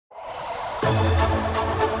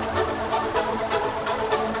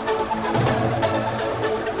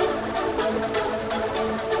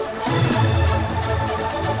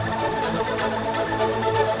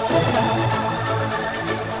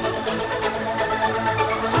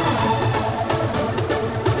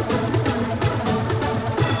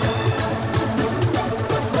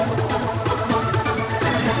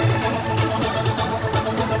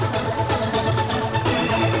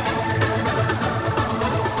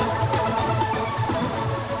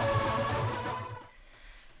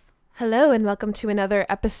Hello and welcome to another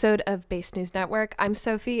episode of Base News Network. I'm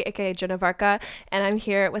Sophie, aka Jonah Varka, and I'm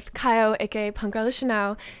here with Kaio, aka Punk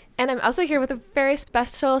Now, and I'm also here with a very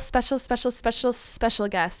special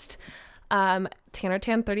guest, Tanner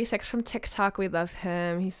Tan 36 from TikTok. We love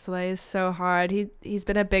him. He slays so hard. He's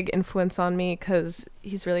been a big influence on me because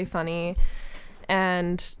he's really funny,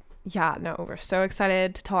 and yeah, no, we're so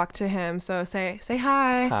excited to talk to him. So say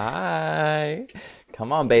hi. Hi.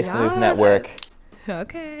 Come on, Base News Network.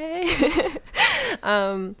 Okay.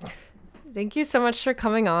 Thank you so much for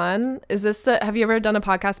coming on. Have you ever done a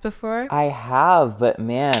podcast before? I have, but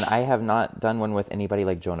man, I have not done one with anybody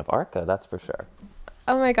like Joan of Arc, that's for sure.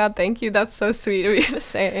 Oh my god, thank you. That's so sweet of you to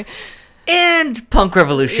say. And Punk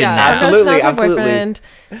Revolution. Yeah, absolutely. And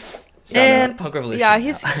Punk Revolution. Yeah,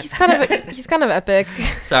 he's kind of epic.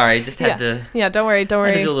 Sorry, just had to. Yeah, don't worry. Had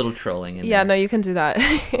to do a little trolling in there. No, you can do that.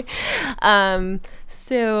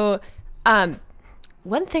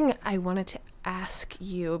 One thing I wanted to ask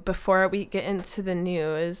you before we get into the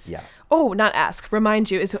news. Yeah. Oh, not ask. Remind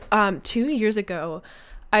you is 2 years ago,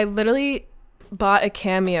 I literally bought a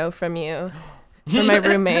cameo from you for my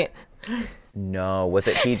roommate. No, was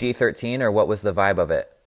it PG-13 or what was the vibe of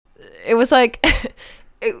it? It was like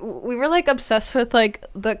we were like obsessed with like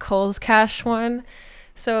the Kohl's Cash one.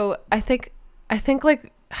 So I think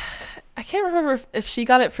like I can't remember if she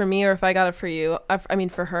got it for me or if I got it for you. I mean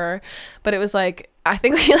for her, but it was like I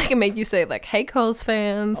think we like made you say like, "Hey Kohl's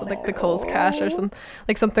fans," like the Kohl's Cash or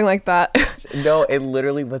something like that. No, it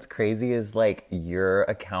literally what's crazy is like your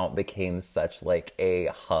account became such like a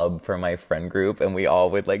hub for my friend group, and we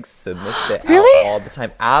all would like send this shit really? out all the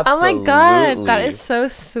time. Absolutely. Oh my god, that is so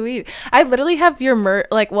sweet. I literally have your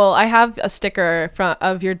I have a sticker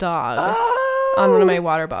of your dog. On one of my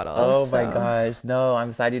water bottles. Oh my gosh. No,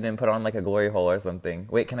 I'm sad you didn't put on like a glory hole or something.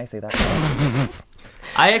 Wait, can I say that?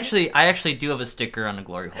 I actually do have a sticker on a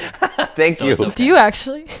glory hole. Thank you. Okay. Do you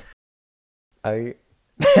actually? I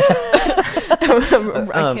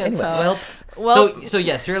can't tell. Well, so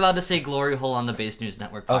yes, you're allowed to say glory hole on the Base News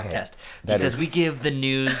Network podcast because we give the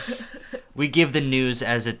news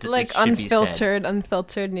as it like it should be said.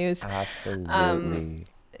 unfiltered news. Absolutely.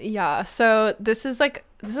 Yeah, so this is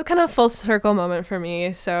kind of a full circle moment for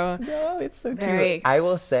me. So no, it's so very cute. I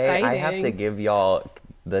will say I have to exciting. give y'all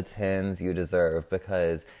the tens you deserve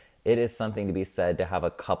because it is something to be said to have a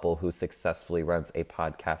couple who successfully runs a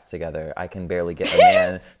podcast together. I can barely get a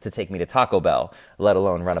man to take me to Taco Bell, let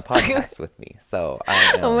alone run a podcast with me. So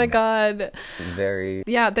I am oh my god, very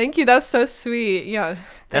thank you. That's so sweet. Yeah,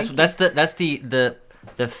 That's the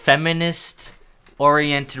feminist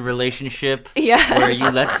oriented relationship. Yes. Where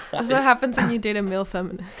you let This is what happens when you date a male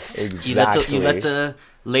feminist. exactly. you let the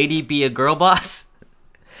lady be a girl boss,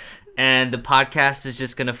 and the podcast is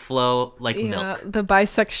just gonna flow like milk. The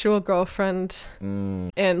bisexual girlfriend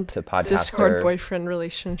and to podcaster. Discord boyfriend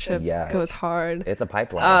relationship goes hard. It's a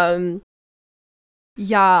pipeline.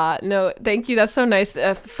 Yeah, no, thank you. That's so nice.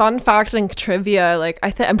 Fun fact and trivia. Like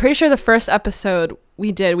I'm pretty sure the first episode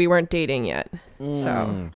we weren't dating yet.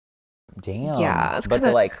 So. Damn. Yeah, it's but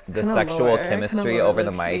the sexual chemistry over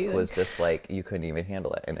the mic like, was just like you couldn't even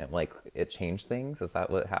handle it, and it changed things. Is that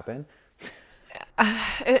what happened?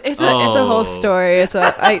 It's a whole story.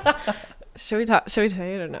 Should we tell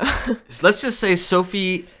you or no? Let's just say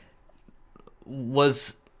Sophie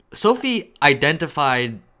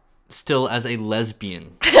identified still as a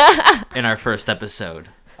lesbian in our first episode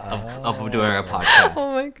of doing our podcast.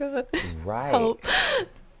 Oh my god! Right. Help.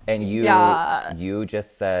 And you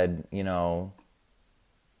just said,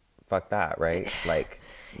 fuck that, right? Like,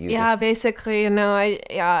 basically,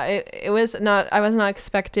 it was not. I was not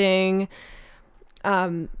expecting,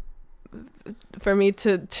 for me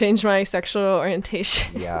to change my sexual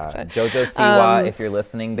orientation. Yeah, Jojo Siwa, if you're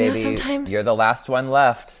listening, baby, you're the last one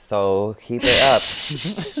left, so keep it up.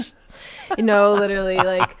 Literally,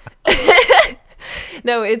 like,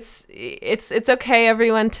 no, it's okay,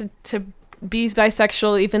 everyone, to be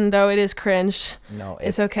bisexual, even though it is cringe. No,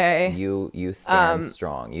 it's okay. You stand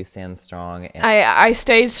strong. You stand strong. And I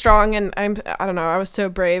stayed strong, and I don't know. I was so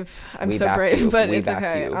brave. I'm so brave, but it's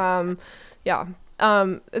okay.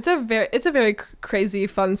 It's a very crazy,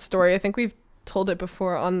 fun story. I think we've told it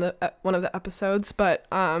before on one of the episodes, but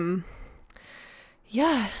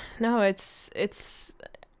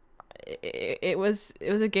it was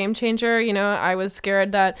a game changer. I was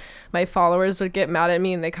scared that my followers would get mad at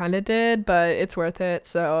me, and they kind of did, but it's worth it.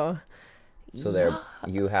 So there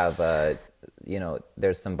you have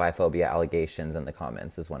there's some biphobia allegations in the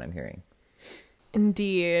comments is what I'm hearing.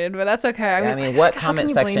 Indeed, but that's okay. I mean, what comment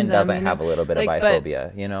section doesn't have a little bit of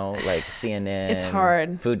biphobia? Like CNN, it's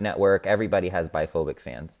hard. Food Network, everybody has biphobic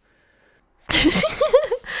fans.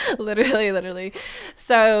 Literally.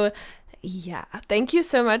 So, yeah, thank you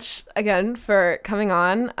so much again for coming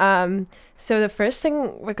on. So the first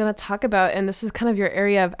thing we're going to talk about, and this is kind of your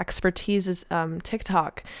area of expertise, is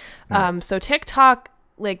TikTok. So TikTok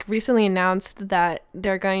like recently announced that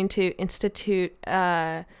they're going to institute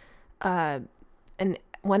an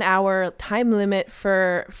 1 hour time limit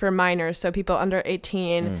for minors, so people under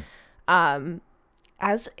 18.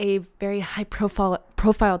 As a very high profile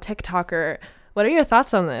TikToker, what are your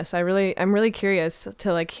thoughts on this? I'm really curious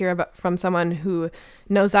to like hear about from someone who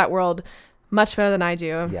knows that world much better than I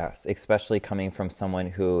do. Yes, especially coming from someone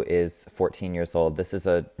who is 14 years old. This is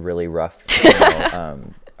a really rough,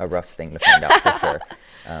 a rough thing to find out for sure.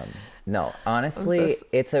 No, honestly,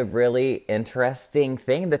 it's a really interesting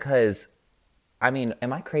thing because, I mean,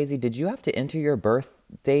 am I crazy? Did you have to enter your birth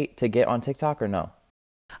date to get on TikTok or no?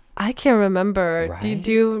 I can't remember. Right?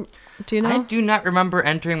 Do you know? I do not remember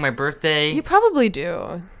entering my birthday. You probably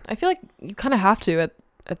do. I feel like you kind of have to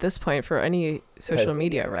at this point for any social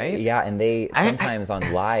media, right? Yeah, and they sometimes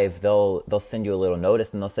on live they'll send you a little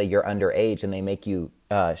notice and they'll say you're underage and they make you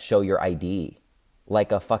show your ID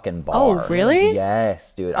like a fucking bar. Oh, really?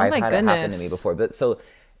 Yes, dude. Oh, I've my had it happen to goodness. me before. But so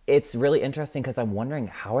it's really interesting because I'm wondering,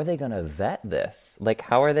 how are they going to vet this? Like,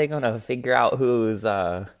 how are they going to figure out who's,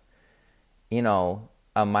 you know,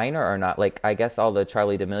 a minor or not? Like, I guess all the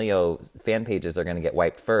Charlie D'Amelio fan pages are going to get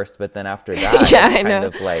wiped first, but then after that, Yeah, it's I kind know.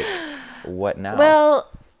 of like, what now? Well,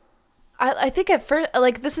 I think at first,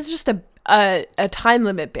 like, this is just a time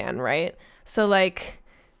limit ban, right? So, like,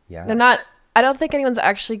 yeah. they're not, I don't think any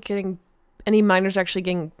minors are actually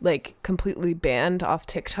getting, like, completely banned off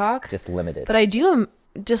TikTok. Just limited. But I do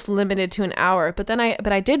just limited to an hour. But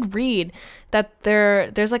I did read that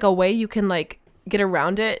there's, like, a way you can, like, get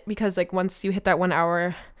around it because, like, once you hit that 1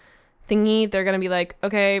 hour thingy, they're gonna be like,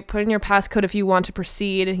 okay, put in your passcode if you want to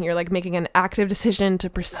proceed, and you're like making an active decision to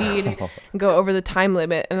proceed and go over the time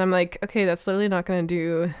limit. And I'm like, okay, that's literally not gonna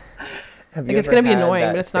do. Have Like, you it's ever gonna be had annoying,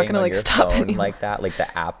 that but it's not thing gonna on like your stop phone anyone. like that, like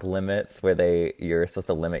the app limits where you're supposed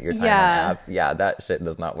to limit your time Yeah. on apps? Yeah, that shit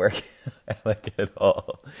does not work like at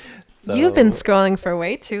all. So, You've been scrolling for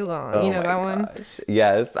way too long. oh You know my that one? gosh.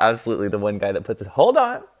 Yes, absolutely. The one guy that puts it. Hold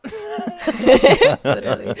on.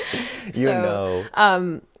 Literally. You So,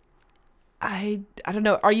 know. I don't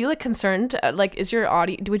know. Are you like concerned? Like, is your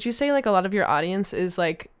audience? Would you say like a lot of your audience is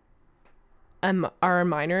like, are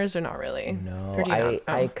minors or not really? No, Or do you not know?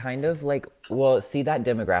 I kind of like, well, see that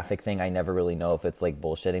demographic thing, I never really know if it's like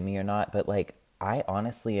bullshitting me or not, but like, I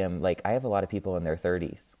honestly am like, I have a lot of people in their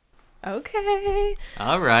 30s. Okay.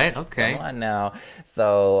 All right. Okay. Come on now.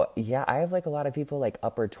 So yeah, I have like a lot of people like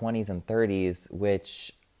upper 20s and 30s,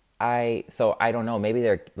 which I don't know, maybe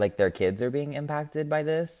their kids are being impacted by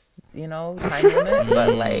this, you know, time limit,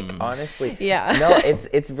 but like honestly, Yeah. no,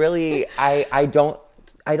 it's really, I don't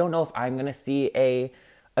know if I'm going to see a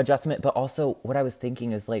adjustment, but also what I was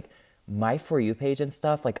thinking is like my For You page and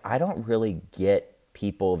stuff, like I don't really get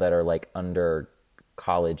people that are like under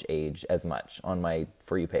college age as much on my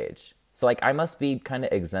For You page. So like I must be kind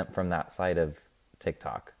of exempt from that side of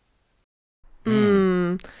TikTok.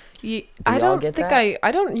 I don't get think that?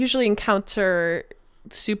 I don't usually encounter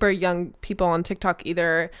super young people on TikTok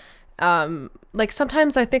either. Like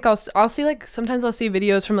sometimes I think I'll see like sometimes I'll see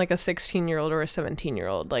videos from like a 16-year-old or a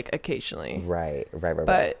 17-year-old like occasionally. Right.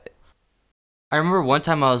 But I remember one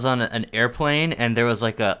time I was on an airplane and there was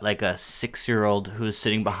like a 6-year-old who was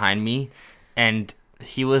sitting behind me, and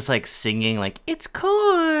he was like singing like "It's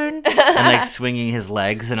corn" and like swinging his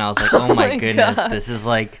legs, and I was like, oh my goodness, God. this is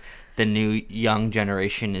like the new young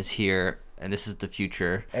generation is here, and this is the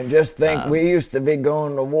future. And just think, we used to be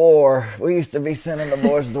going to war. We used to be sending the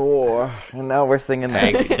boys to war. And now we're singing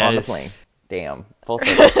Hey, that that on the is- plane. Damn. Full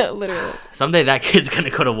circle. literally. Someday that kid's gonna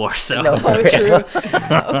go to war, so No, So true.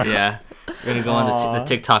 yeah, we're gonna go on the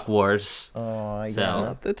TikTok wars. Oh, yeah.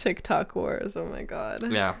 So The TikTok wars. Oh my god.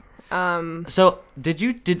 yeah. So did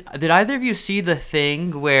either of you see the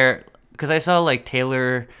thing where, because I saw like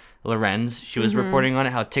Taylor Lorenz, she was reporting on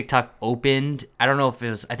it, how TikTok opened, I don't know if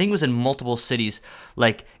it was, I think it was in multiple cities,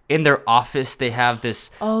 like in their office they have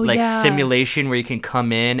this yeah. simulation where you can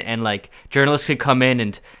come in and like journalists could come in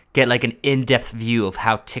and get like an in-depth view of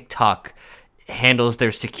how TikTok handles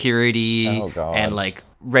their security Oh, God. and like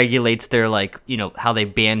regulates their like, you know, how they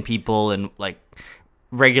ban people and like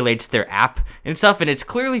regulates their app and stuff. And it's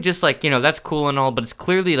clearly just like, you know, that's cool and all, but it's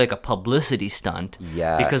clearly like a publicity stunt.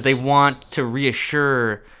 Yes. Because they want to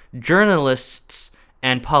reassure journalists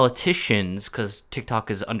and politicians, because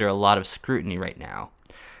TikTok is under a lot of scrutiny right now,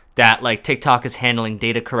 that like TikTok is handling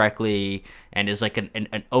data correctly and is like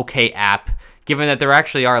an okay app, given that there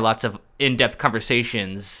actually are lots of in-depth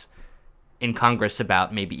conversations in Congress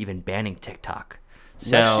about maybe even banning TikTok.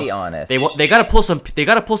 So Let's be honest. They got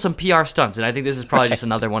to pull some PR stunts, and I think this is probably just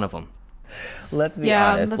another one of them. Let's be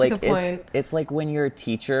honest. That's like a good point. It's like when your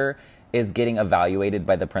teacher is getting evaluated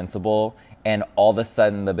by the principal and all of a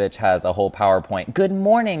sudden the bitch has a whole PowerPoint. Good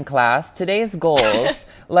morning, class. Today's goals.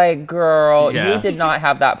 Like, girl, Yeah. you did not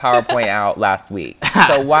have that PowerPoint out last week.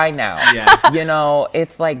 So why now? Yeah. You know,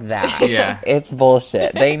 it's like that. Yeah. It's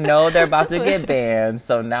bullshit. They know they're about to get banned,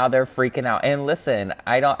 so now they're freaking out. And listen,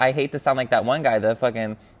 I hate to sound like that one guy, the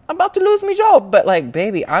fucking, I'm about to lose my job, but like,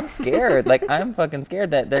 baby, I'm scared. Like, I'm fucking scared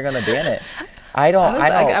that they're gonna ban it. I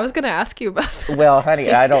was gonna ask you about that. Well, honey,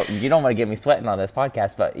 you don't want to get me sweating on this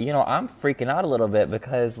podcast, but you know, I'm freaking out a little bit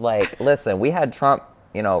because, like, listen, we had Trump,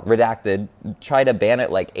 you know, redacted, try to ban it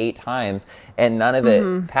like 8 times and none of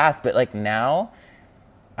it passed. But like now,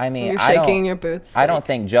 I mean, You're shaking in your boots. I don't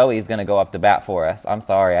think Joey's going to go up to bat for us. I'm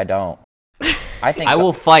sorry. I don't. I think I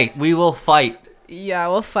will fight. We will fight. Yeah,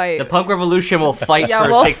 we'll fight. The punk revolution will fight yeah,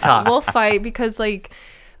 for TikTok. We'll fight because like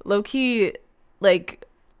low-key, like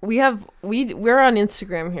we're on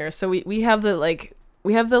Instagram here, so we have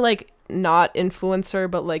the not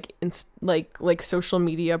influencer but like social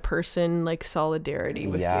media person like solidarity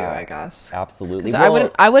with you, I guess. Absolutely.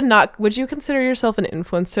 Well, I would not. Would you consider yourself an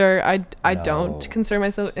influencer? I No. don't consider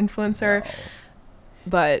myself an influencer,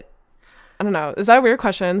 but I don't know. Is that a weird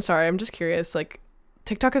question? Sorry, I'm just curious. Like,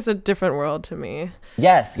 TikTok is a different world to me.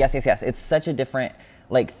 Yes. It's such a different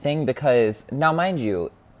like thing because now, mind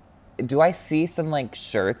you, do I see some like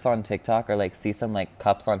shirts on TikTok or like see some like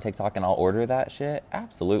cups on TikTok and I'll order that shit?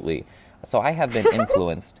 Absolutely. So I have been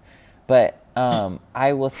influenced. But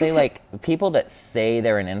I will say, like, people that say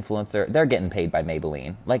they're an influencer, they're getting paid by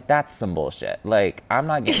Maybelline. Like, that's some bullshit. Like, I'm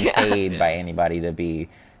not getting paid by anybody to be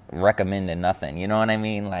recommending nothing. You know what I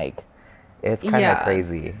mean? Like, it's kind of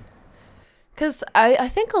crazy. Because I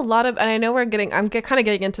think a lot of, and I know I'm kind of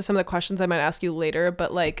getting into some of the questions I might ask you later,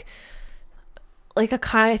 but like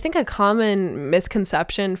I think a common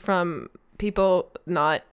misconception from people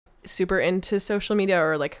not super into social media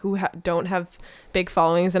or like who don't have big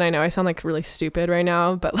followings, and I know I sound like really stupid right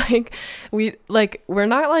now, but like we're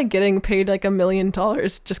not like getting paid like $1 million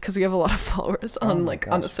just because we have a lot of followers on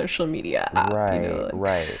on a social media app. Right, you know,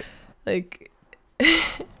 right. Like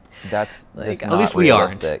that's like, not at least we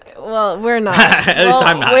aren't. realistic. well, we're not. At least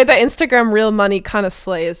I'm not. Wait, the Instagram real money kind of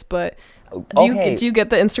slays, but do you get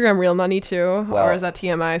the Instagram real money too, Well, or is that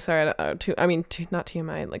TMI? Sorry, not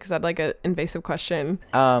TMI. Like, is that like an invasive question?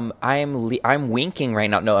 I'm winking right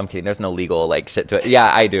now. No, I'm kidding. There's no legal like shit to it.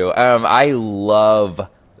 Yeah, I do. I love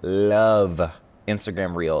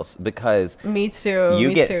Instagram Reels because Me too.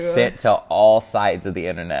 you get sent to all sides of the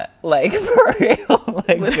internet. Like, for real.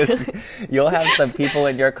 Like, you'll have some people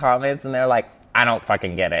in your comments and they're like, I don't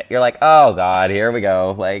fucking get it. You're like, oh God, here we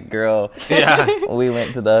go. Like, girl, we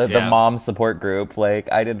went to the mom support group.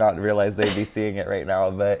 Like, I did not realize they'd be seeing it right now.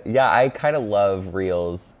 But yeah, I kind of love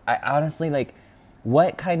Reels. I honestly, like,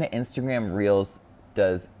 what kind of Instagram Reels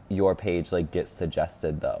does your page like get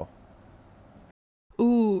suggested though?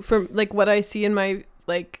 Ooh, from like what I see in my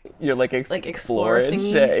like You're like explore exploring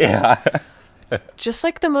thingy. shit. Yeah. just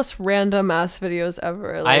like the most random ass videos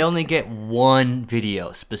ever. Like, I only get one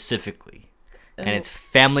video specifically, and it's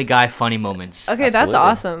Family Guy funny moments. okay, that's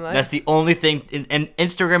awesome. That's the only thing, and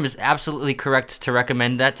Instagram is absolutely correct to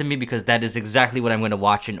recommend that to me because that is exactly what I'm going to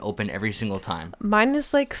watch and open every single time. Mine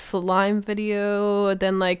is like slime video,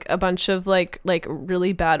 then like a bunch of like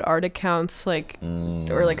really bad art accounts, like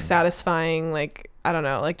or like satisfying, like I don't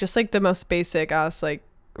know, like just like the most basic ass like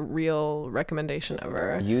real recommendation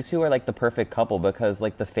ever. You two are like the perfect couple because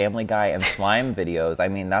like the Family Guy and slime videos, I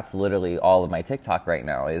mean, that's literally all of my TikTok right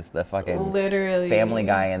now is the fucking Literally Family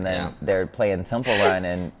Guy, and then they're playing Temple Run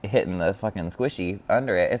and hitting the fucking squishy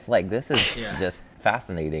under it. It's like, this is just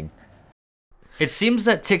fascinating. It seems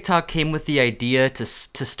that TikTok came with the idea to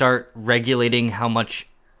start regulating how much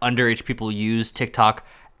underage people use TikTok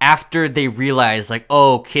after they realized, like,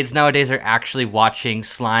 oh, kids nowadays are actually watching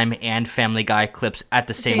slime and Family Guy clips at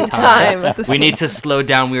the same time. We need to slow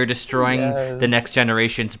down. We are destroying the next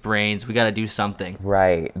generation's brains. We got to do something.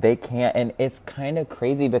 Right. They can't. And it's kind of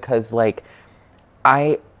crazy because, like,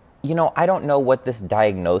 I don't know what this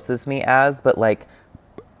diagnoses me as, but, like,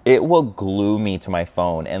 it will glue me to my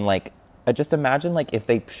phone. And, like, just imagine, like, if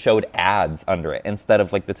they showed ads under it instead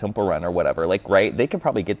of, like, the Temple Run or whatever. Like, right? They could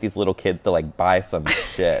probably get these little kids to, like, buy some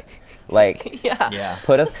shit. Like,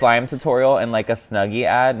 put a slime tutorial and, like, a Snuggie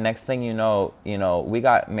ad. Next thing you know, we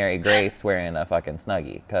got Mary Grace wearing a fucking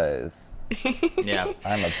Snuggie. Because Yeah.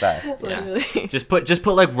 I'm obsessed. Yeah. Literally. Just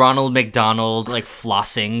put like Ronald McDonald like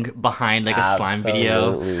flossing behind like a slime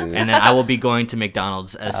video, Absolutely. and then I will be going to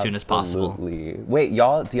McDonald's as soon as possible. Absolutely. Wait, do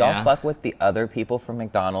y'all Yeah. fuck with the other people from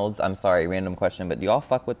McDonald's? I'm sorry, random question, but do y'all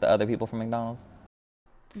fuck with the other people from McDonald's?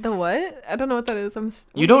 The what? I don't know what that is.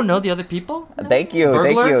 You don't know the other people? Thank you,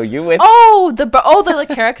 Burglar? thank you. You with? The like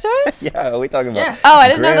characters? Yeah, we talking about. Yes. Oh, I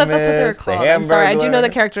didn't know that that's what they were Grimace, the called. I'm sorry. I do know the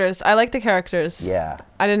Hamburglar. characters. I like the characters. Yeah,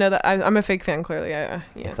 I didn't know that. I'm a fake fan, clearly. Yeah.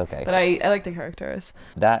 it's okay. But I like the characters.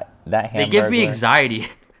 that They hamburger. give me anxiety.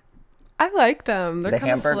 I like them. They're The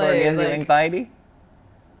kind of hamburger slay. gives you Like, anxiety.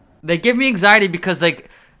 They give me anxiety because like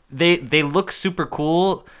they look super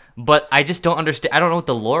cool, but I just don't understand. I don't know what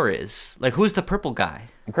the lore is. Like, who's the purple guy?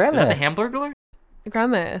 Is that Grimace. the Hamburglar?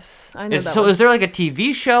 Grimace. I know that. So one. is there like a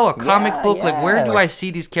TV show, a comic Yeah, book? Like, where yeah. do I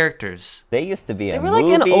see these characters? They used to be They in were like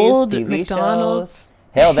movies, in old TV McDonald's. shows.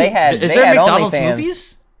 Hell, they had. Is they there had McDonald's OnlyFans.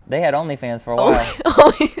 movies? They had OnlyFans for a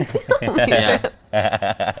while.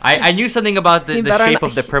 Yeah. I knew something about the You better shape not-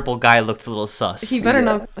 of the purple guy looked a little sus. You better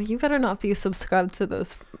not. You better not be subscribed to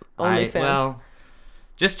those OnlyFans. Well,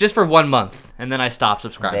 just for 1 month, and then I stopped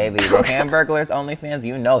subscribing. Baby, the Hamburglar's OnlyFans,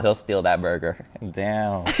 you know he'll steal that burger.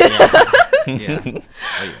 Damn. Yeah. Oh,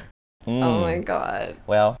 yeah. Oh my god.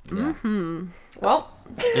 Well, Well,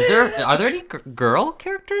 Are there any girl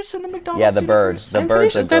characters in the McDonald's? yeah, the bird. universe? The I'm pretty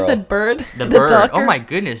bird's sure a is there girl. the bird. The bird. duck, Oh or- my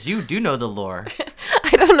goodness, you do know the lore.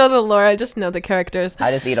 I don't know the lore. I just know the characters.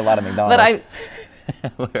 I just eat a lot of McDonald's.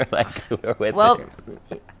 But we're with well,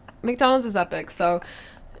 it. McDonald's is epic. So,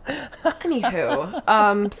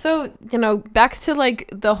 anywho, so back to like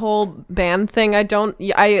the whole band thing. I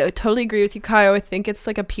totally agree with you, Kyle. I think it's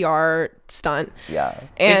like a PR stunt. Yeah.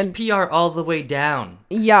 And It's PR all the way down.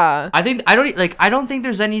 yeah, I don't think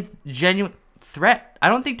there's any genuine threat. I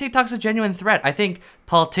don't think TikTok's a genuine threat. I think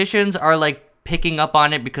politicians are like picking up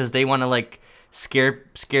on it because they want to like scare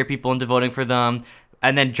people into voting for them,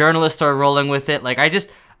 and then journalists are rolling with it. Like I just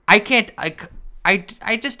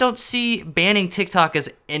don't see banning TikTok as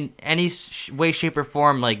in any way, shape, or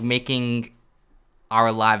form like making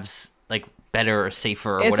our lives like better or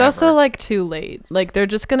safer or it's whatever. also like too late. Like they're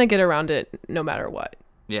just gonna get around it no matter what.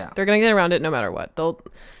 yeah. They're gonna get around it no matter what.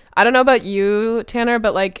 I don't know about you, Tanner,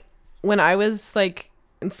 but like when I was like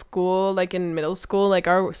in school, like in middle school, like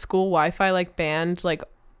our school Wi-Fi like banned like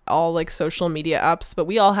all like social media apps, but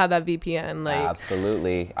we all had that VPN. Like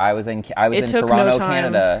Absolutely. I was in It took no Toronto, time.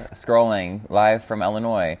 Canada, scrolling live from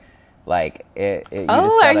Illinois. Like it you oh,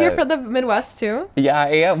 just are you gotta- from the Midwest too?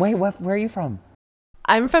 Yeah. Wait, where are you from?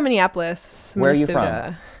 I'm from Minneapolis, Where are you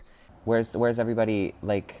Minnesota. Where's everybody?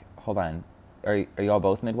 Like, hold on. Are you all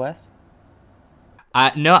both Midwest?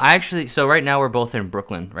 No, I actually. So right now we're both in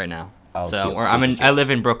Brooklyn right now. Oh, so cute, I live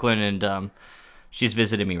in Brooklyn, and she's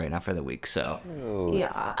visiting me right now for the week. So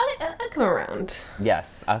Yeah, I come around.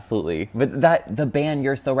 Yes, absolutely. But the ban,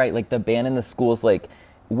 you're so right. Like the ban in the schools, like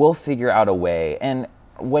we'll figure out a way. And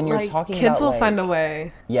when you're Like, talking kids about will like, find a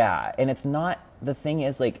way. yeah, and it's not, the thing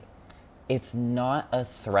is like, it's not a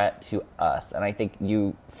threat to us. And I think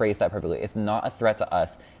you phrased that perfectly. It's not a threat to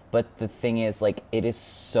us. But the thing is, like, it is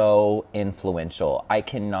so influential. I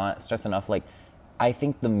cannot stress enough, like, I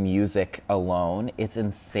think the music alone, it's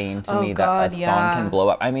insane to Oh, me God, that a yeah. song can blow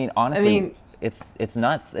up. I mean, honestly, it's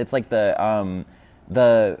nuts. It's like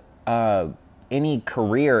any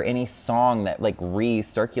career, any song that like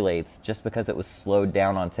recirculates just because it was slowed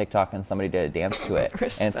down on TikTok and somebody did a dance to it, and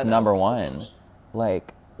it's Respect. number one.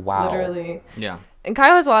 Like, wow. Literally. yeah. And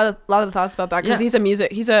Kyle has a lot of thoughts about that because Yeah.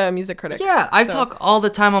 he's a music critic. Yeah, I so- talk all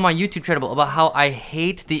the time on my YouTube channel about how I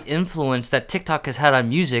hate the influence that TikTok has had on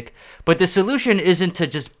music, but the solution isn't to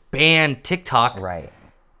just ban TikTok. Right.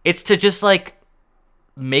 It's to just like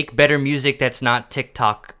make better music that's not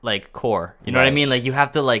TikTok like core. You know what I Right. mean? Like you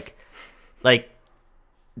have to like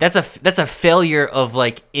that's a failure of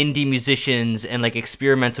like indie musicians and like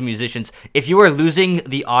experimental musicians. If you are losing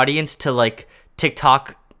the audience to like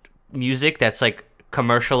TikTok music that's like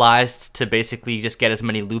commercialized to basically just get as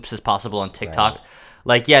many loops as possible on TikTok, Right.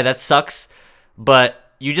 like yeah, that sucks, but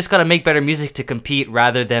you just gotta make better music to compete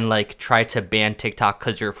rather than like try to ban TikTok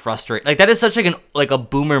because you're frustrated. Like that is such like a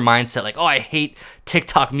boomer mindset. Like, oh, I hate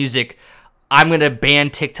TikTok music, I'm gonna ban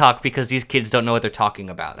TikTok because these kids don't know what they're talking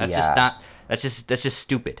about. That's just Yeah. not. That's just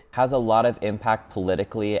stupid. Has a lot of impact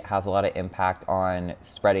politically. It has a lot of impact on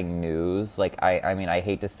spreading news. Like, I mean, I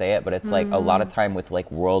hate to say it, but it's like a lot of time with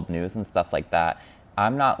like world news and stuff like that.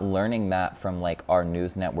 I'm not learning that from like our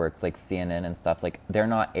news networks, like CNN and stuff. Like, they're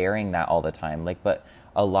not airing that all the time. Like, but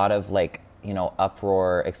a lot of like, you know,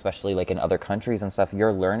 uproar, especially like in other countries and stuff,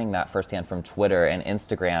 you're learning that firsthand from Twitter and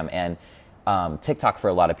Instagram and TikTok for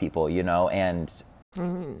a lot of people, you know, and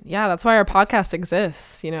Yeah, that's why our podcast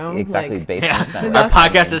exists, Exactly. Like, Based on this Our network.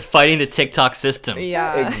 podcast is fighting the TikTok system.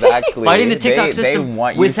 yeah. Exactly. Fighting the TikTok They system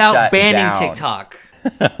want you without shut banning down. TikTok.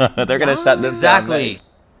 They're gonna shut this Exactly. down.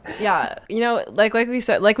 Yeah, like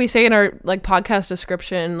we say in our like podcast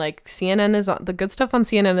description, like CNN is on, the good stuff on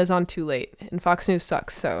CNN is on too late, and Fox News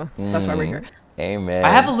sucks, so that's why we're here. Amen. I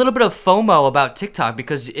have a little bit of FOMO about TikTok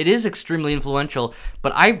because it is extremely influential,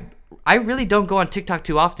 but I really don't go on TikTok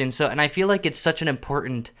too often. So, and I feel like it's such an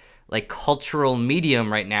important like cultural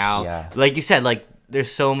medium right now. Yeah. Like you said, like there's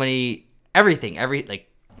so many like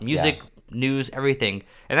music, news, everything,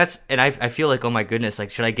 and I feel like, oh my goodness, like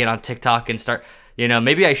should I get on TikTok and start?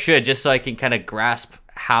 Maybe I should, just so I can kind of grasp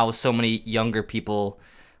how so many younger people.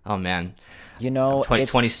 Oh man.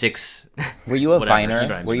 26. Were you a Whatever, you know Viner?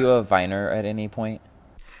 what I mean. Were you a Viner at any point?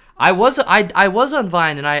 I was on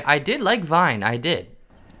Vine, and I did like Vine. I did.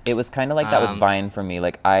 It was kind of like that with Vine for me.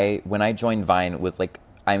 Like when I joined Vine, it was like,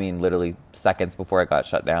 I mean, literally seconds before it got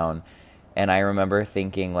shut down. And I remember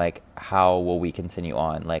thinking like, how will we continue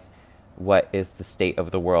on? Like, what is the state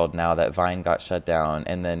of the world now that Vine got shut down?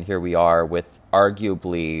 And then here we are with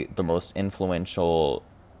arguably the most influential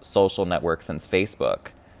social network since Facebook.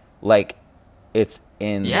 Like, it's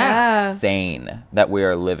insane that we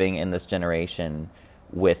are living in this generation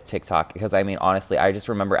with TikTok. Because, I mean, honestly, I just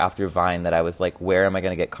remember after Vine that I was like, where am I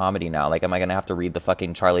going to get comedy now? Like, am I going to have to read the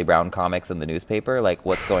fucking Charlie Brown comics in the newspaper? Like,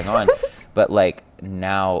 what's going on? But, like,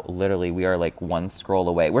 now, literally, we are, like, one scroll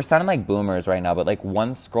away. We're sounding like boomers right now, but, like,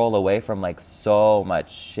 one scroll away from, like, so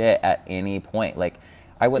much shit at any point. Like,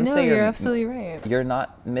 I wouldn't say you're absolutely right. You're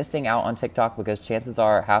not missing out on TikTok because chances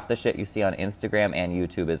are half the shit you see on Instagram and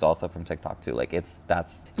YouTube is also from TikTok, too. Like,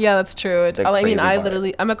 that's... Yeah, that's true. the I mean, crazy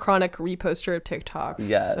part. I'm a chronic reposter of TikToks.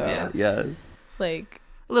 Yes, So, yes. like...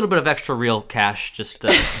 A little bit of extra real cash just to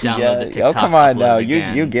download the TikTok. Oh, come on upload now. it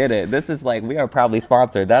again. You get it. This is like, we are probably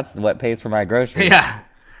sponsored. That's what pays for my groceries. Yeah.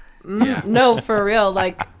 Yeah. No, for real.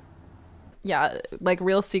 Like, yeah, like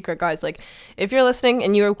real secret, guys. Like, if you're listening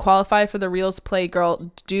and you're qualified for the Reels Play, girl,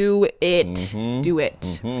 do it. Mm-hmm. Do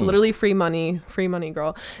it. It's literally free money,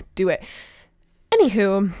 girl. Do it.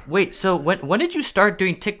 Anywho. Wait, so when did you start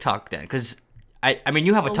doing TikTok then? Because I mean,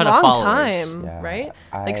 you have a ton long of followers. time, Yeah, right?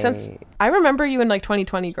 Like since I remember you in like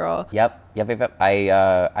 2020, girl. Yep.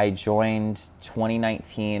 I joined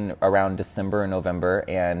 2019 around December or November,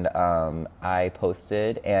 and I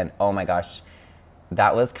posted, and oh my gosh,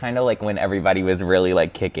 that was kind of like when everybody was really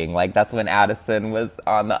like kicking. Like that's when Addison was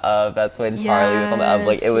on the up. That's when Charlie was on the up.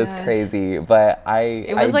 Like it was crazy. But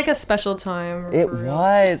it was like a special time. It for real.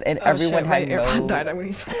 was, and Oh, everyone shit, my had earphone no. died. I'm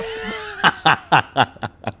gonna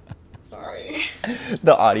Sorry.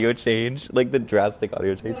 The audio change, like the drastic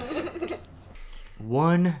audio change.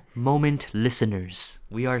 One moment, listeners.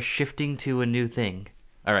 We are shifting to a new thing.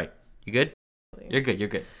 All right. You good? You're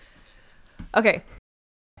good. Okay.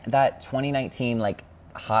 That 2019 like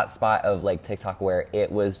hotspot of like TikTok where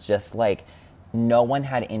it was just like no one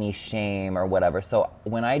had any shame or whatever. So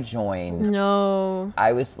when I joined, No.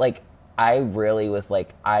 I was like, I really was like,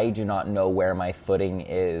 I do not know where my footing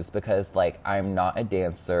is because like I'm not a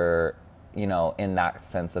dancer, you know, in that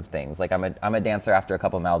sense of things. Like I'm a dancer after a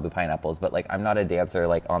couple Malibu pineapples, but like I'm not a dancer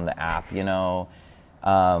like on the app, you know.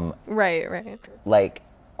 Right. Like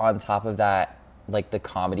on top of that, like the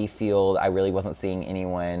comedy field, I really wasn't seeing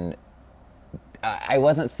anyone. I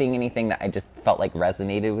wasn't seeing anything that I just felt like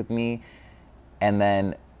resonated with me. And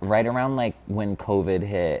then right around like when COVID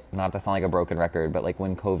hit, not to sound like a broken record, but like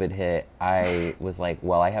when COVID hit, I was like,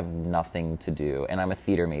 well, I have nothing to do, and I'm a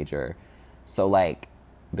theater major, so like,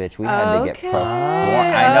 bitch, we had to get perform.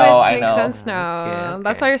 I It know. makes sense now. Okay.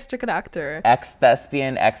 That's why you're such a good actor.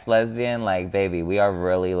 Ex-thespian, ex-lesbian, like, baby, we are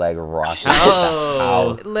really like rocking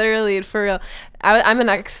Oh. this out. Literally, for real. I'm an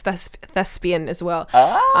ex-thespian as well.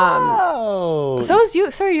 Oh. So is you,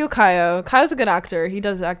 Kaio. Kaio's a good actor. He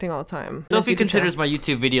does acting all the time. Sophie His YouTube considers channel. my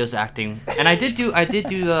YouTube videos acting, and I did do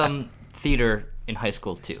theater in high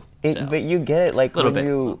school too. So. But you get it, like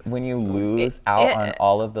Little when you lose out on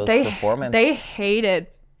all of those performances.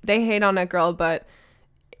 They hate on a girl, but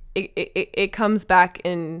it comes back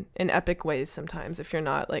in epic ways sometimes if you're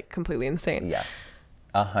not like completely insane. Yes,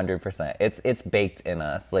 100%. It's baked in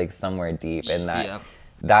us, like somewhere deep, and Yeah.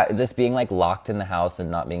 that just being like locked in the house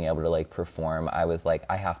and not being able to like perform, I was like,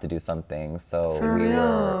 I have to do something. So For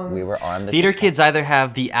real. we were on the Theater TikTok. kids either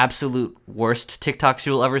have the absolute worst TikToks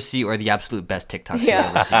you'll ever see or the absolute best TikToks you'll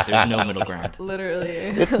ever see. There's no middle ground. Literally.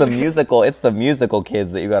 It's the musical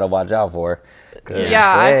kids that you gotta watch out for. 'Cause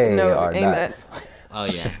Yeah, they no, are amen. nuts. Oh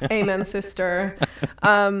yeah. Amen, sister.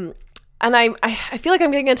 And I feel like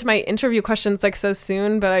I'm getting into my interview questions like so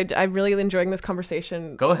soon, but I'm really enjoying this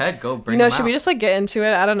conversation. Go ahead, go bring them should out. we just like get into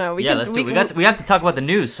it? I don't know. Let's do it. We have to talk about the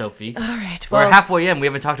news, Sophie. All right. We're halfway in. We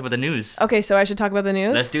haven't talked about the news. Okay, so I should talk about the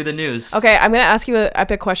news. Let's do the news. Okay, I'm gonna ask you an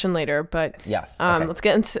epic question later, but Yes. Okay. let's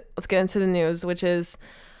get into the news, which is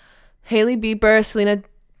Hailey Bieber, Selena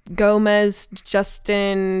Gomez,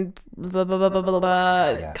 Justin, blah, blah, blah, blah, blah, blah,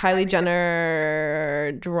 Yes. Kylie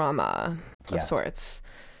Jenner drama of Yes. sorts.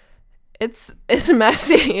 It's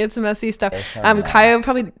messy. It's messy stuff. It's a mess. Kyle,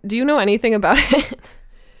 probably, do you know anything about it?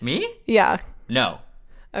 Me? Yeah. No.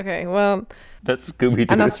 Okay, well, That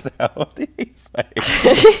Scooby-Doo that's- sound.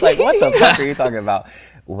 He's like, what the fuck are you talking about?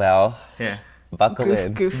 Well, Yeah. buckle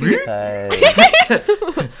in. Goofy. Because,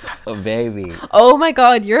 oh, baby. Oh my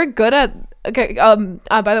God, you're good at. Okay.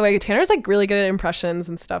 By the way, Tanner's like really good at impressions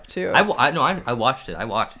and stuff too. I watched it. I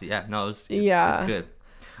watched it. Yeah. No, it's good.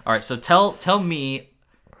 All right. So tell me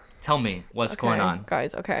what's going on.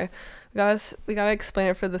 guys. Okay, we gotta explain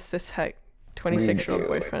it for the cishet 26-year-old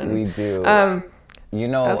boyfriend. We do. You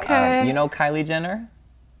know, Okay. you know Kylie Jenner?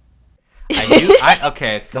 I do.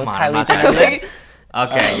 Okay. Come Those on. I'm Kylie not Jenner gonna- lips?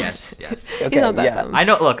 Okay. Yes. He's not that dumb. I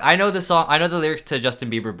know. Look, I know the song. I know the lyrics to Justin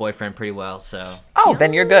Bieber "Boyfriend" pretty well. So Oh,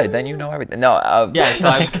 then you're good. Then you know everything. No. yeah. So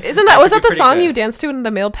Was should that be the pretty song good. you danced to in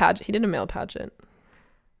the male pageant? He did a male pageant.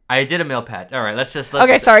 I did a male pat. All right. Let's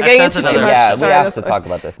Okay, sorry, getting that's into too another- much. yeah, Sorry, we have that's- to talk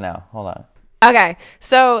about this now. Hold on. Okay,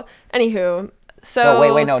 so anywho,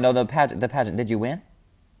 No, wait, no, the pageant. Did you win?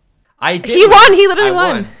 I did. He won. He literally I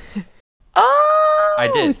won. Oh, I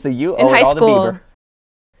did. So you In owe it high all to school. Bieber.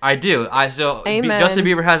 I do. Amen. Justin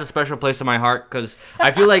Bieber has a special place in my heart because I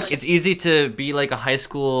feel like it's easy to be like a high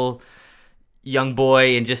school young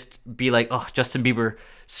boy and just be like, oh, Justin Bieber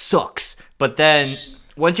sucks. But then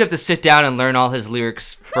once you have to sit down and learn all his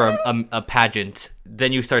lyrics for a pageant,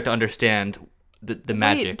 then you start to understand the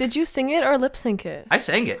magic. Wait, did you sing it or lip sync it? I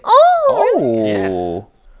sang it. Oh, Oh.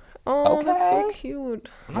 oh, that's so okay. cute.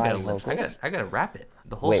 I'm not gonna High lip. vocals. I gotta rap it.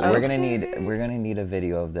 The whole Wait, thing. we're gonna need a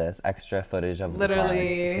video of this, extra footage of Literally.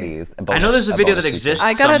 the part, please. I know there's a video that bonus exists.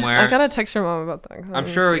 I somewhere. gotta text your mom about that. I'm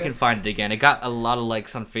sure we can find it again. It got a lot of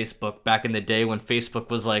likes on Facebook back in the day when Facebook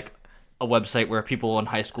was like a website where people in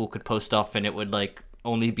high school could post stuff and it would like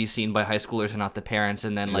only be seen by high schoolers and not the parents,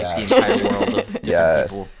 and then like Yeah. the entire world of different Yes.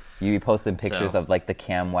 people. You be posting pictures So. of like the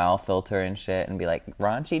CamWow filter and shit, and be like,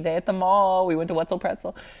 raunchy day at the mall. We went to Wetzel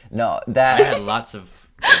Pretzel. No, I that had lots of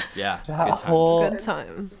good times. whole Good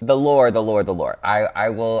times. the lore. I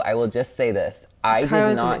will just say this. I Kyle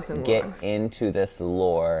did is not amazing get lore. into this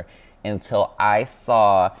lore until I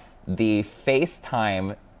saw the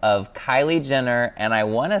FaceTime of Kylie Jenner, and I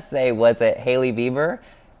want to say, was it Hailey Bieber?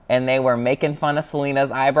 And they were making fun of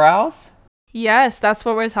Selena's eyebrows. Yes, that's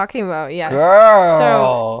what we're talking about. Yes. Girl.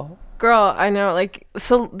 So, girl, I know. Like,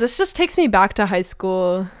 so this just takes me back to high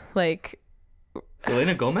school. Like,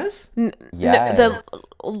 Selena Gomez? Yeah. the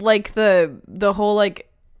whole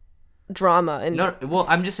like drama and No, well,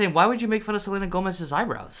 I'm just saying, why would you make fun of Selena Gomez's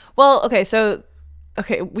eyebrows? Well, okay,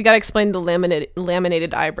 we gotta explain the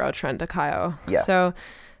laminated eyebrow trend to Kyle. Yeah.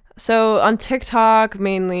 So on TikTok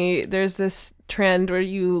mainly, there's this trend where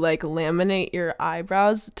you like laminate your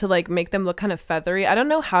eyebrows to like make them look kind of feathery. I don't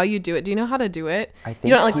know how you do it. Do you know how to do it? I You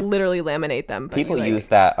think don't like literally laminate them. But People you, like, use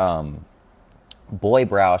that boy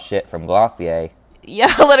brow shit from Glossier.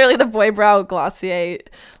 Yeah, literally the boy brow Glossier.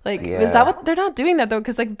 Like, is Yeah. that what they're not doing that though?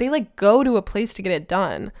 Because like they like go to a place to get it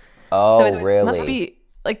done. Oh, So it really? must be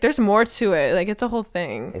like there's more to it. Like it's a whole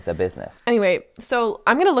thing. It's a business. Anyway, so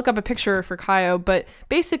I'm gonna look up a picture for Kaio, but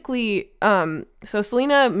basically, so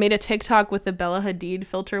Selena made a TikTok with the Bella Hadid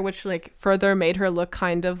filter, which like further made her look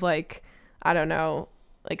kind of like, I don't know,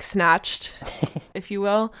 like snatched, if you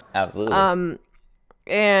will. Absolutely.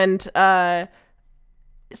 And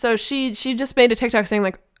so she just made a TikTok saying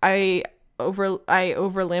like I over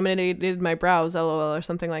laminated my brows, lol, or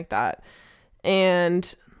something like that.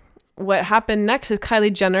 And what happened next is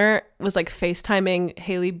Kylie Jenner was like FaceTiming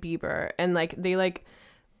Hailey Bieber, and like they like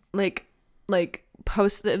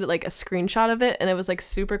posted like a screenshot of it, and it was like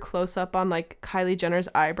super close up on like Kylie Jenner's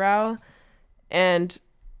eyebrow. And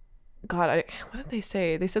God, what did they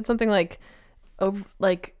say? They said something like, "Oh,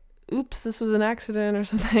 like, oops, this was an accident" or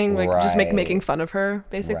something. Like just Right. making fun of her,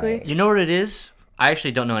 basically. Right. You know what it is? I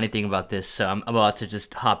actually don't know anything about this, so I'm about to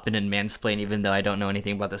just hop in and mansplain even though I don't know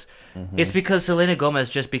anything about this. Mm-hmm. It's because Selena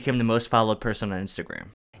Gomez just became the most followed person on Instagram.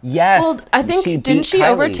 Yes. Well, I think she didn't beat she Kylie.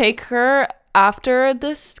 overtake her after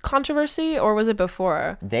this controversy, or was it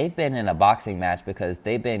before? They've been in a boxing match because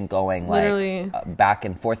they've been going like Literally. back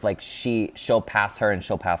and forth. Like she'll pass her and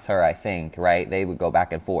she'll pass her. I think right. They would go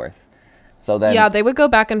back and forth. So then Yeah, they would go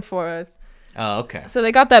back and forth. Oh, okay. So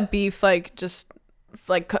they got that beef, like, just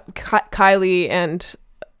like Kylie and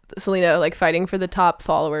Selena, like, fighting for the top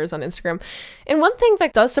followers on Instagram. And one thing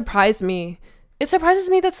that does surprise me, it surprises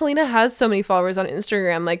me that Selena has so many followers on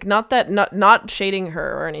Instagram. Like, not shading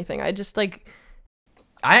her or anything. I just, like,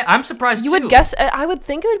 I'm surprised you too. would guess, I would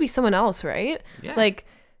think it would be someone else, right? Yeah. Like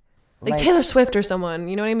Taylor Swift or someone,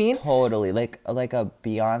 you know what I mean? Totally, like a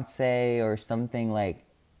Beyonce or something. Like,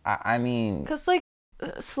 I mean, Because, like,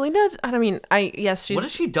 Selena, she's... What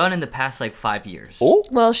has she done in the past, like, 5 years? oh,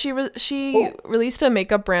 Well, she released a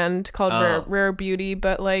makeup brand called Oh. Rare Beauty,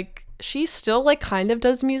 but, like, she still, like, kind of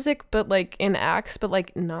does music, but, like, in acts, but,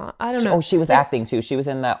 like, not. I don't know. oh, she was acting too. She was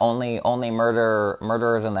in that only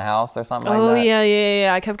murderers in the house or something Oh, like that.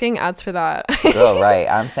 yeah. I kept getting ads for that. Girl, right.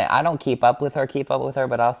 I'm saying I don't keep up with her,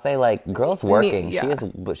 but I'll say, like, girl's working. yeah.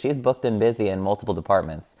 She's booked and busy in multiple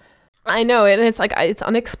departments. I know, and it's, like, it's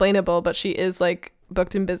unexplainable, but she is, like,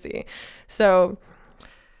 booked and busy. So...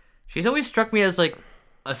 She's always struck me as, like,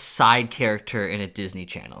 a side character in a Disney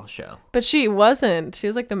Channel show. But she wasn't. She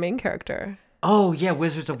was, like, the main character. Oh, yeah,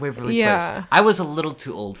 Wizards of Waverly Yeah. Place. I was a little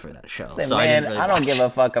too old for that show, so I didn't really I don't watch. give a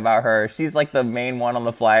fuck about her. She's like the main one on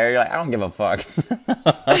the flyer. You're like, I don't give a fuck.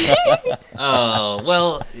 Oh,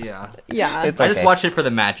 well, yeah. Yeah. It's I just okay. watched it for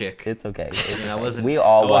the magic. It's okay. I wasn't- We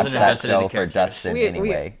all I watch wasn't that invested in show the for characters. Justin We-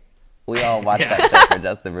 anyway. We all watch Yeah. that show for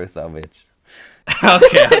Justin Russo, bitch.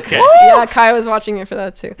 Okay. Yeah, Kai was watching it for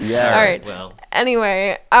that, too. Yeah. All right. Well,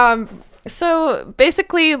 Anyway, so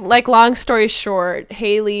basically, like, long story short,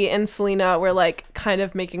 Hailey and Selena were, like, kind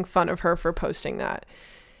of making fun of her for posting that.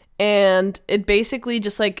 And it basically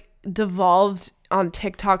just, like, devolved on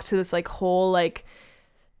TikTok to this, like, whole, like,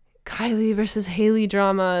 Kylie versus Hailey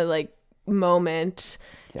drama, like, moment.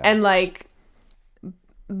 Yeah. And, like,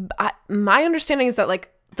 my understanding is that, like,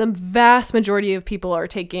 the vast majority of people are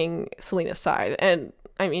taking Selena's side. And,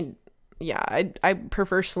 I mean, yeah, I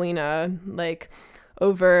prefer Selena, like,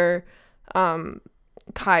 over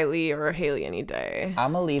Kylie or Hailey any day.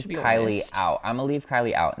 I'm gonna leave be Kylie honest.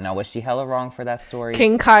 out. Now, was she hella wrong for that story?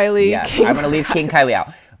 King Kylie. Yes, I'm gonna leave King Kylie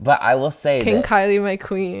out. But I will say King that Kylie, my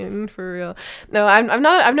queen, for real. No, I'm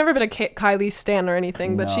not. I've never been a Kylie stan or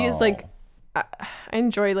anything, but she is, No. like, I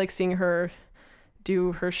enjoy, like, seeing her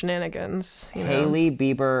do her shenanigans. You know? Hailey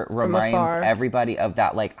Bieber reminds afar. everybody of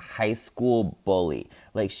that, like, high school bully.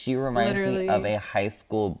 Like, she reminds Literally. me of a high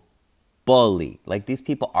school bully. Like, these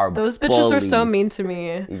people are Those bitches were so bullies. mean to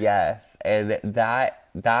me. Yes, and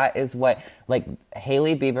that is what, like,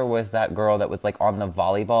 Hailey Bieber was that girl that was, like, on the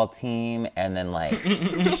volleyball team, and then, like,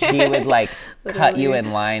 she would, like, cut you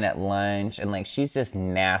in line at lunch, and, like, she's just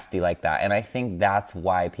nasty like that. And I think that's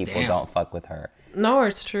why people Damn. don't fuck with her. No,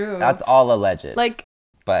 it's true. That's all alleged. like,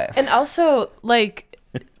 but and also, like,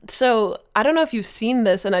 so I don't know if you've seen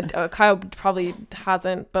this, and Kyle probably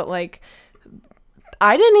hasn't, but, like,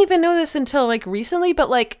 I didn't even know this until, like, recently, but,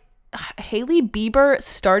 like, Hailey Bieber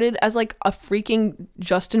started as, like, a freaking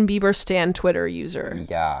Justin Bieber stan Twitter user.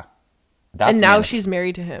 yeah, that's And now she's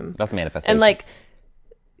married to him. that's manifestation. And, like,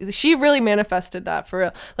 she really manifested that for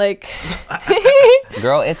real. Like,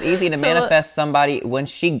 girl, it's easy to So- manifest somebody when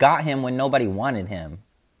she got him when nobody wanted him.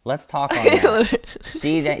 Let's talk on that.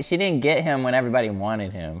 She didn't get him when everybody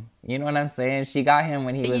wanted him. You know what I'm saying? She got him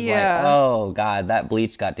when he was Yeah. like, "Oh God, that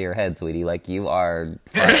bleach got to your head, sweetie. Like you're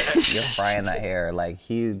frying that hair. Like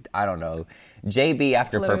I don't know." JB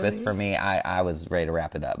after Purpose Literally. for me, I was ready to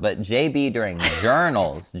wrap it up. But JB during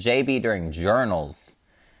journals,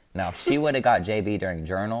 Now, if she would have got JB during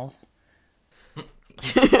journals,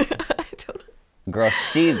 I don't girl,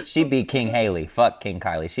 she'd be King Hailey. Fuck King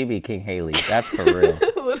Kylie. She'd be King Hailey. That's for real.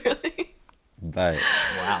 know, literally. But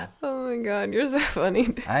wow. Oh my God, you're so funny.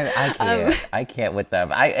 I can't with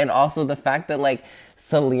them. And also the fact that, like,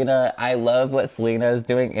 Selena, I love what Selena is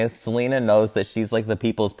doing is Selena knows that she's, like, the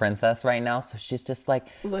people's princess right now, so she's just like,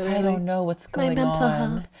 I Literally. don't know what's going mental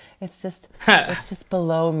on. health. It's just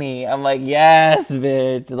below me. I'm like, yes,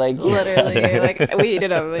 bitch. Like, Literally, like, we eat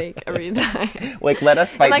it up, like, every time. like, let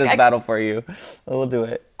us fight like, this battle for you. We'll do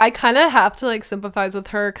it. I kind of have to, like, sympathize with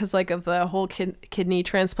her because, like, of the whole kidney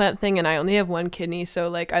transplant thing, and I only have one kidney, so,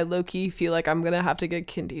 like, I low-key feel like I'm gonna have to get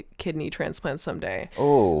kidney transplant someday.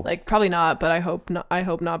 Oh, Like, probably not, but I hope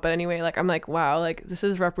not. But anyway, like, I'm like, wow, like, this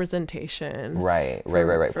is representation. right. For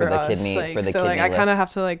the us, kidney, like, for the so, kidney. like, I kind list. of have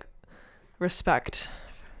to, like, respect,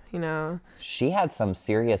 you know. She had some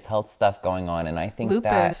serious health stuff going on, and I think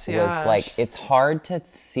Lupus, that yeah. was like, it's hard to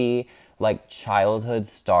see, like, childhood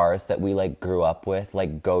stars that we, like, grew up with,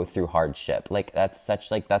 like, go through hardship. Like, that's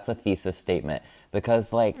a thesis statement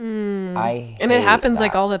because, like, and it it happens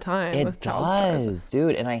like all the time with child stars. does,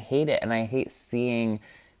 dude, and I hate it, and I hate seeing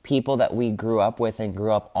people that we grew up with and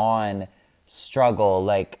grew up on struggle.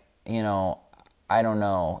 Like, you know, I don't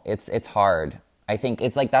know. It's hard. I think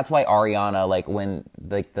it's like, that's why Ariana, like when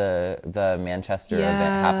like the Manchester event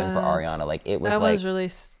happened for Ariana, like it was that like was really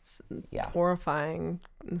horrifying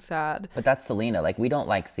and sad. But that's Selena. Like, we don't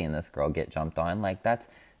like seeing this girl get jumped on. Like, that's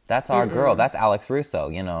our girl. That's Alex Russo,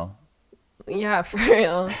 you know. Yeah, for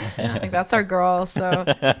real. Like, that's our girl. So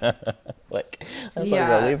like, that's our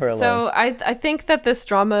girl. Leave her alone. So I think that this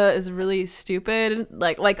drama is really stupid.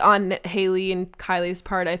 Like on Hailey and Kylie's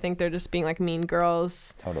part, I think they're just being like mean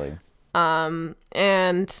girls. Totally.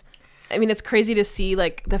 And I mean, it's crazy to see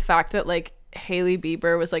like the fact that like Hailey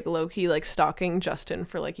Bieber was like low-key like stalking Justin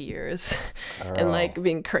for like years and like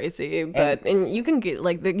being crazy, but and you can get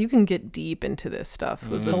like you can get deep into this stuff.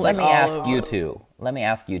 So let me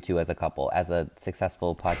ask you two as a couple, as a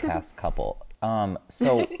successful podcast couple,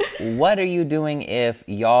 so what are you doing if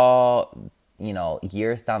y'all, you know,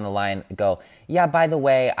 years down the line go, yeah, by the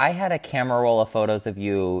way, I had a camera roll of photos of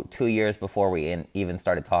you 2 years before we even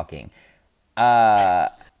started talking?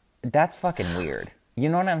 That's fucking weird. You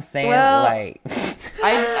know what I'm saying? Well, like,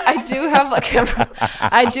 I do have like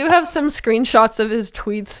I do have some screenshots of his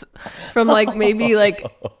tweets from like maybe like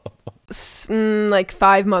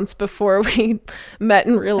 5 months before we met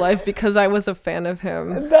in real life because I was a fan of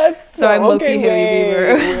him. So I'm low-key Hailey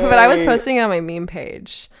Bieber. But I was posting it on my meme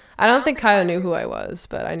page. I don't think Kyle knew who I was,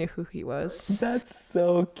 but I knew who he was. That's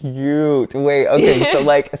so cute. Wait, okay,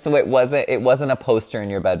 so it wasn't a poster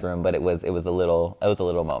in your bedroom, but it was a little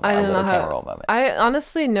moment, a little camera roll moment. I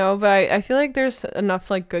honestly know, but I feel like there's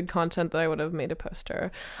enough like good content that I would have made a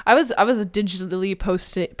poster. I was digitally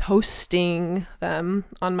posting them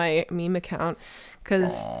on my meme account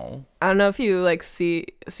because I don't know if you like seen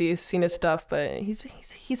his stuff, but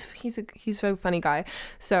he's a funny guy.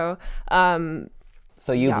 So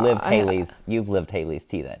So you've lived Hailey's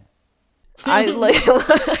tea then. I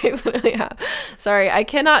literally have. Sorry, I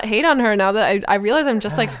cannot hate on her now that I realize I'm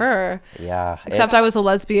just like her. Yeah. Except I was a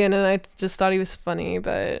lesbian and I just thought he was funny,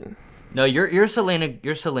 but no, you're Selena.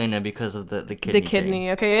 You're Selena because of the kidney. The kidney. Thing.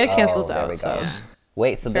 Okay, it cancels out. We So. go. Yeah.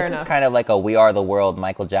 Wait, so Fair this enough. is kind of like a We Are the World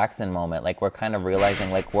Michael Jackson moment. Like, we're kind of realizing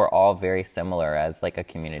like we're all very similar as like a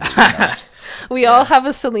community. You know? We all have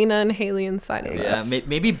a Selena and Haley inside of us. Yeah,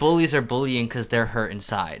 maybe bullies are bullying because they're hurt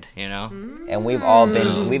inside, you know. And we've all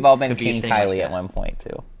been Could be a King thing Kylie like at one point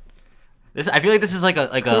too. I feel like this is like a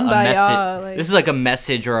Kumbaya, message. like- This is like a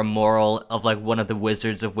message or a moral of like one of the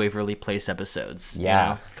Wizards of Waverly Place episodes. Yeah.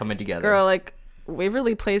 You know, coming together. Girl, like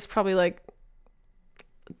Waverly Place probably like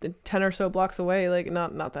 10 or so blocks away, like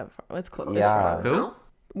not that far. It's close. Yeah. It's far. Who?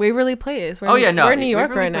 Waverly Place. Oh yeah, no. We're in New York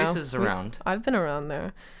Waverly right now. Place is around. I've been around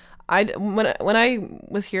there. When I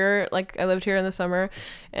was here, like I lived here in the summer,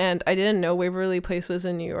 and I didn't know Waverly Place was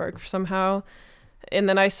in New York somehow, and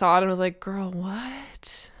then I saw it and was like, "Girl,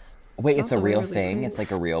 what?" Wait, it's a the real Waverly thing. Place. It's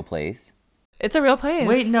like a real place. It's a real place.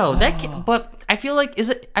 Wait, no, but I feel like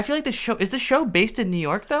I feel like the show based in New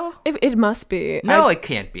York though? It must be. No, it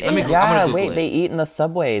can't be. I'm Yeah, gonna Google wait, it. they eat in the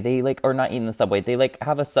subway. They like, or not eat in the subway. They like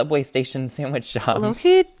have a subway station sandwich shop.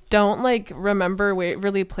 Low-key don't like remember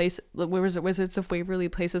Waverly Place, Wizards of Waverly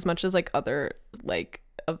Place as much as like other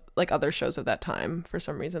other shows of that time for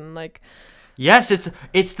some reason. Like, Yes,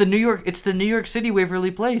 it's the New York City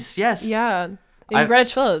Waverly Place. Yes. yeah, in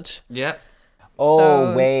Greenwich Village. Yeah. Oh,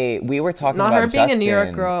 So, wait, we were talking not about her being Justin. a New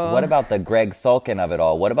York girl. What about the Greg Sulkin of it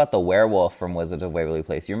all? What about the werewolf from Wizards of Waverly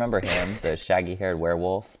Place? You remember him, the shaggy-haired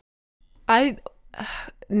werewolf?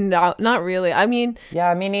 No, not really. I mean,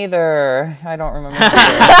 Yeah, me neither. I don't remember.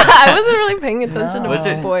 I wasn't really paying attention Was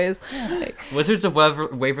to it- boys. Wizards of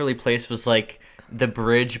Waverly Place was like the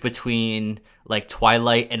bridge between like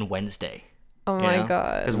Twilight and Wednesday. Oh my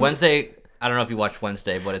god. Because Wednesday, I don't know if you watched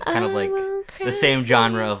Wednesday, but it's kind of like the same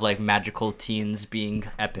genre of like magical teens being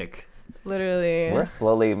epic. Literally. We're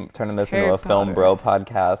slowly turning this Harry into a Film Potter. Bro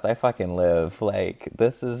podcast. I fucking live. Like,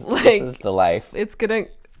 this is the life. It's gonna.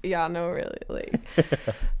 Yeah, no, really. Like.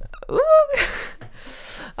 Ooh.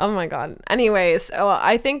 Oh my god. Anyways,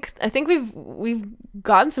 I think we've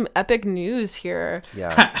gotten some epic news here.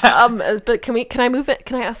 Yeah. But can I move it?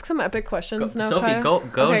 Can I ask some epic questions now, Sophie, Kyle?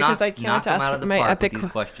 go. Okay, knock, because I can't knock them ask out of the my park epic with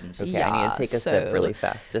these questions. Okay, I need Yeah, to take a sip so- really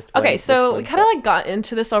fast. Just Okay, one- so just we one kind of sip. like got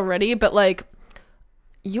into this already, but like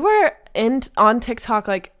you were on TikTok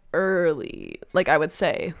like early, like I would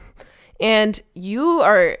say, and you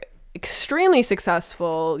are extremely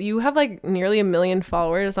successful. You have like nearly 1 million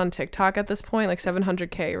followers on TikTok at this point, like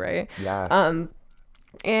 700K, right? Yeah.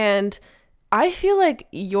 And I feel like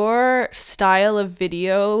your style of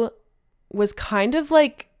video was kind of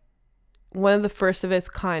like one of the first of its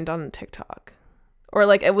kind on TikTok, or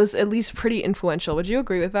like it was at least pretty influential. Would you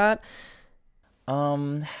agree with that?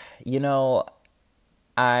 You know,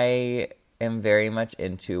 I am very much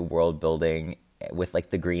into world building with like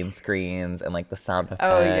the green screens and like the sound effects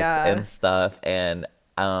and stuff. And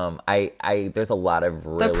I there's a lot of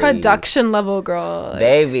really the production level, girl. Like,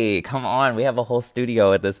 baby, come on, we have a whole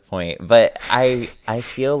studio at this point. But I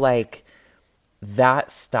feel like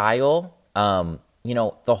that style, you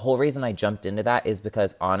know, the whole reason I jumped into that is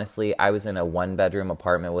because honestly, I was in a 1-bedroom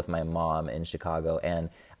apartment with my mom in Chicago, and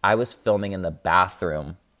I was filming in the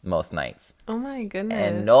bathroom most nights. oh my goodness.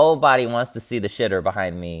 And nobody wants to see the shitter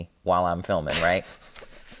behind me while I'm filming, right?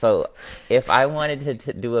 So if I wanted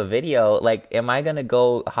to do a video, like, am I going to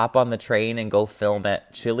go hop on the train and go film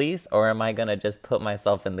at Chili's, or am I going to just put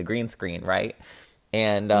myself in the green screen, right?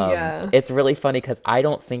 And it's really funny because I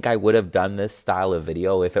don't think I would have done this style of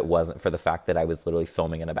video if it wasn't for the fact that I was literally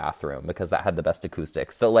filming in a bathroom, because that had the best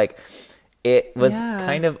acoustics. So, like, it was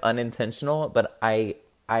kind of unintentional, but I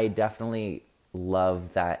definitely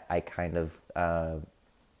love that I kind of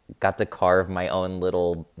got to carve my own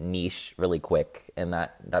little niche really quick, and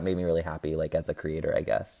that made me really happy, like, as a creator, I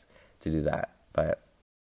guess, to do that. But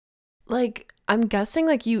like, I'm guessing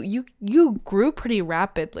like you grew pretty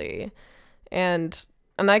rapidly, and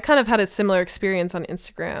I kind of had a similar experience on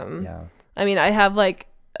Instagram. yeah. I mean, I have like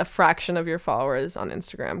a fraction of your followers on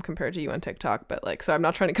Instagram compared to you on TikTok, but like, so I'm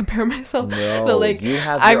not trying to compare myself. No, but like, you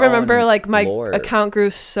have I your remember own like my lore. account grew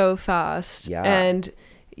so fast. Yeah. And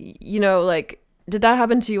you know, like, did that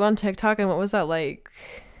happen to you on TikTok? And what was that like?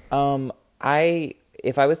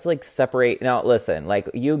 If I was to like separate, now listen, like,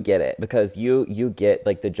 you get it, because you get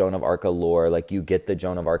like the Joan of Arc lore, like you get the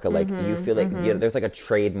Joan of Arc, like you feel like there's like a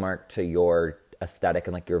trademark to your aesthetic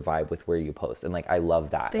and like your vibe with where you post, and like I love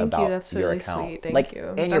that Thank about you. That's your really account. sweet. Thank like, you.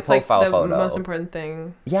 and That's your profile like the photo. most important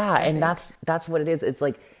thing. Yeah, I and think. that's what it is. It's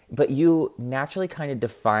like, but you naturally kind of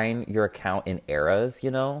define your account in eras, you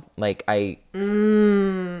know? Like I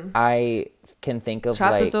can think of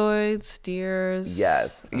like Trapezoids, steers.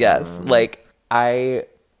 yes. Like I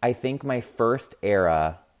think my first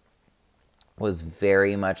era was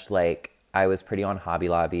very much like I was pretty on Hobby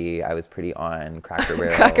Lobby. I was pretty on Cracker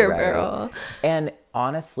Barrel. Cracker right? Barrel. And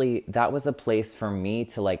honestly, that was a place for me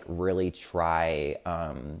to like really try,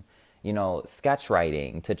 you know, sketch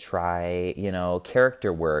writing, to try, you know,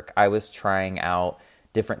 character work. I was trying out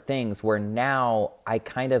different things where now I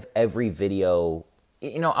kind of every video,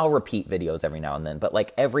 you know, I'll repeat videos every now and then, but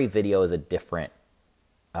like every video is a different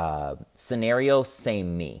scenario,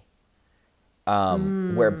 same me.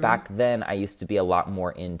 Where back then I used to be a lot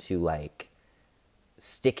more into like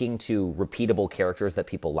sticking to repeatable characters that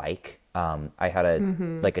people like. I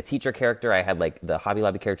had like a teacher character. I had like the Hobby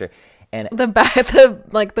Lobby character, and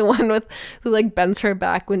the one with who like bends her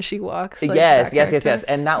back when she walks. Like, yes. character.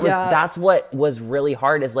 And that's what was really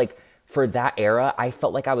hard, is like for that era, I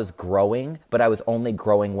felt like I was growing, but I was only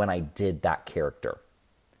growing when I did that character.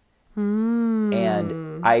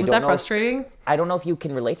 And I Was don't that know frustrating? I don't know if you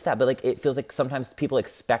can relate to that, but like it feels like sometimes people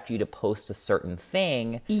expect you to post a certain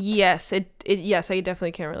thing. Yes, yes, I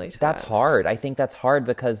definitely can't relate to That's that. hard. I think that's hard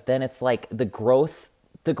because then it's like the growth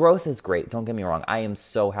is great. Don't get me wrong. I am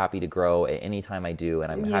so happy to grow at any time I do, and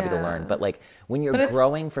I'm happy to learn. But like when you're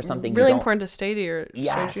growing for something, really you don't, important to stay true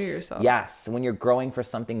to yourself. Yes, when you're growing for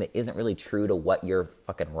something that isn't really true to what you're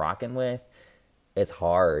fucking rocking with, it's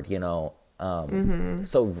hard, you know.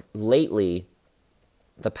 So lately,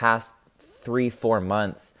 the past 3-4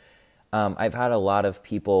 months, I've had a lot of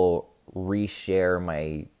people reshare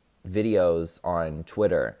my videos on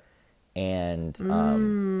Twitter and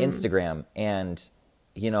Instagram, and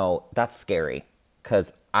you know, that's scary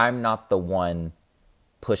because I'm not the one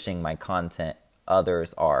pushing my content,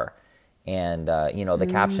 others are. And you know, the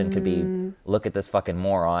caption could be, look at this fucking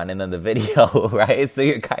moron, and then the video, right? So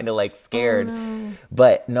you're kind of like scared.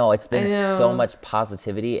 But no, it's been so much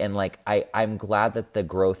positivity, and like I'm glad that the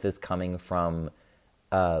growth is coming from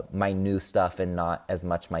my new stuff and not as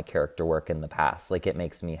much my character work in the past. Like, it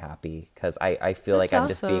makes me happy because I feel That's like I'm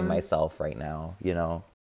just being awesome. myself right now, you know?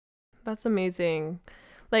 That's amazing.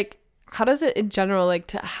 Like, how does it in general, like,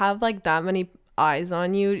 to have like that many eyes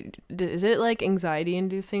on you, is it like anxiety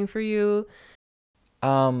inducing for you?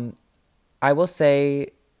 I will say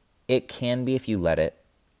it can be if you let it.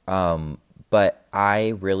 But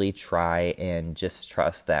I really try and just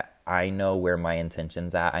trust that I know where my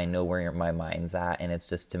intention's at. I know where my mind's at, and it's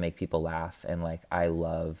just to make people laugh. And like, I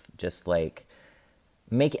love just like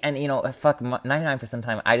and you know, fuck, 99% of the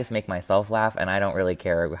time I just make myself laugh, and I don't really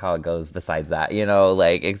care how it goes besides that, you know,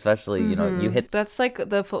 like, especially, you know, you hit. That's like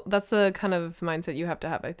that's the kind of mindset you have to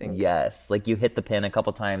have, I think. Yes. Like, you hit the pin a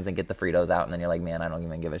couple times and get the Fritos out, and then you're like, man, I don't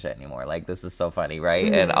even give a shit anymore. Like, this is so funny.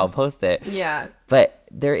 Right. And I'll post it. Yeah. But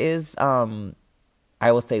there is,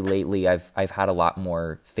 I will say lately I've had a lot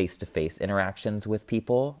more face-to-face interactions with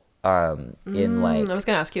people. In like, I was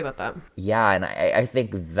gonna ask you about that. yeah, and I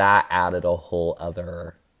think that added a whole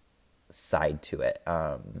other side to it.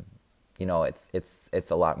 You know, it's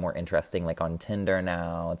a lot more interesting like on Tinder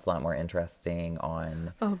now. It's a lot more interesting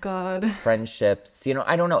on Oh God. friendships. You know,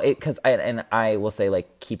 I don't know it because I will say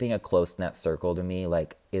like keeping a close net circle to me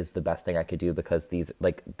like is the best thing I could do because these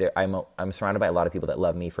like I'm surrounded by a lot of people that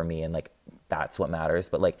love me for me and like that's what matters.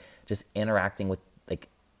 But like just interacting with like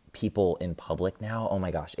people in public now, oh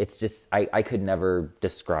my gosh, it's just I could never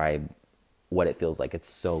describe what it feels like. It's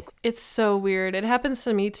so weird. It happens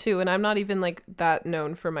to me too, and I'm not even like that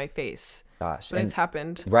known for my face. gosh, But it's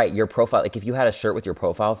happened. Right, your profile, like if you had a shirt with your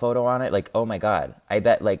profile photo on it, like oh my god, I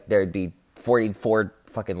bet like there'd be 44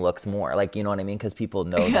 fucking looks more, like you know what I mean, because people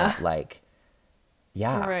know that like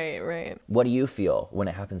yeah. Right. What do you feel when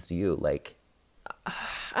it happens to you? Like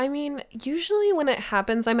I mean, usually when it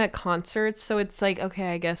happens, I'm at concerts, so it's like,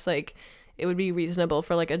 okay, I guess like it would be reasonable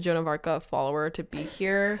for like a Joan of Arc follower to be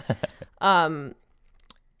here.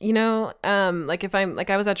 You know, like if I'm like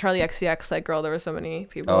I was at Charlie XCX, like girl, there were so many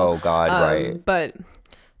people. oh god, right. But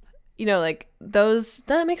you know, like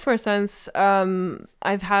that makes more sense.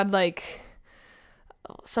 I've had like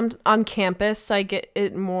some on campus, I get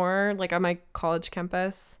it more like on my college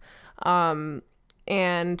campus. Like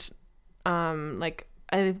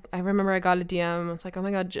I remember I got a DM. I was like, oh my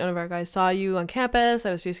god, Joan of Arc, I saw you on campus.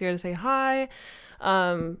 I was too scared to say hi.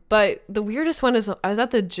 But the weirdest one is I was at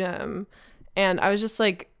the gym and I was just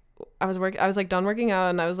like I was like done working out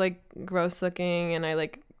and I was like gross looking and I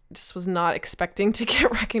like just was not expecting to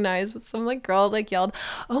get recognized, but some like girl like yelled,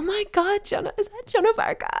 "Oh my god, Jonah, is that Joan of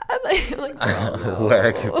Arc?" I'm like,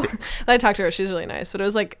 girl, no. I talked to her. She's really nice, but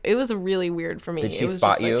it was really weird for me. Did she it was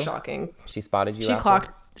spot just, you? Like, shocking. She spotted you.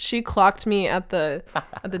 She clocked me at the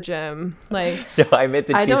gym. Like no, I meant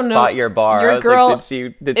did I she don't spot know. your bar? Your I was girl, like,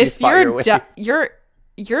 did she spot your weight?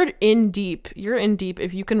 You're in deep. You're in deep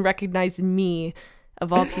if you can recognize me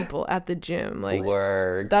of all people at the gym. Like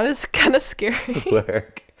Work. that is kind of scary.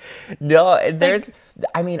 Work. No, there's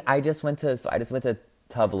I mean, I just went to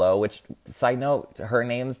Tuvlo, which side note, her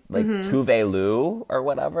name's like Tuve Lu or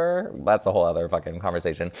whatever. That's a whole other fucking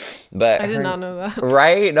conversation. But I did not know that.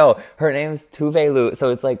 Right? No, her name's Tuve Lu. So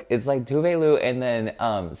it's like Tuve Lu and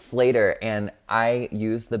then Slater, and I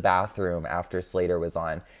used the bathroom after Slater was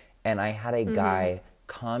on, and I had a guy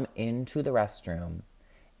come into the restroom.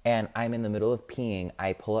 And I'm in the middle of peeing.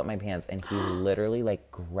 I pull up my pants, and he literally like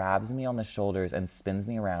grabs me on the shoulders and spins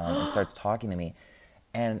me around and starts talking to me.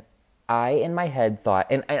 And I, in my head, thought,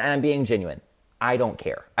 and I'm being genuine, I don't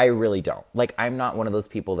care. I really don't. Like, I'm not one of those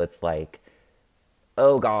people that's like,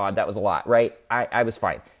 oh God, that was a lot, right? I was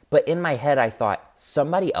fine. But in my head, I thought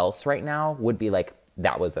somebody else right now would be like,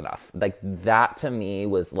 that was enough. Like, that to me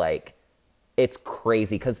was like, it's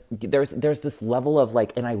crazy because there's this level of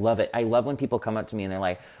like, and I love it. I love when people come up to me and they're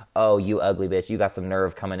like, oh, you ugly bitch, you got some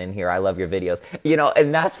nerve coming in here. I love your videos, you know,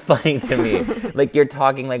 and that's funny to me. Like you're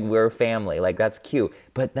talking like we're family, like that's cute.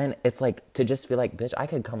 But then it's like to just feel like, bitch, I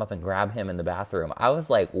could come up and grab him in the bathroom. I was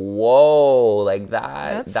like, whoa, like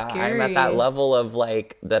that I'm at that level of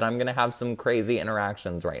like that I'm going to have some crazy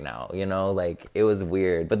interactions right now, you know, like it was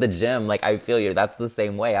weird. But the gym, like I feel you, that's the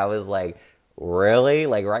same way. I was like, really?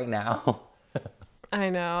 Like right now? I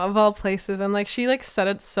know, of all places. And like she like said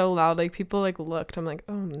it so loud, like people like looked. I'm like,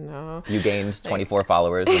 oh no. You gained 24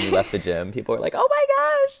 followers when you left the gym. People were like, oh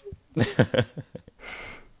my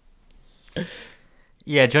gosh.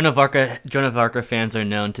 Yeah, Joan of Arc fans are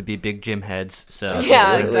known to be big gym heads. So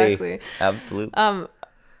yeah, exactly. Absolutely.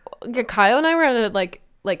 Kyle and I were at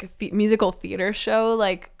a musical theater show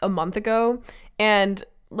like a month ago, and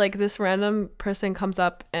like this random person comes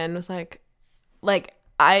up and was like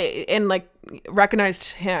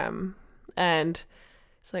recognized him, and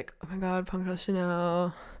it's like, oh my god, Punk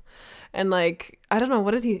Chanel, and like I don't know,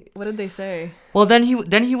 what did they say? Well, then he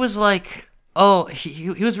was like, oh, he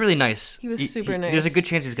was really nice. He was super nice. There's a good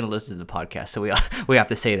chance he's gonna listen to the podcast, so we have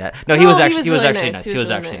to say that. No, he was actually nice. He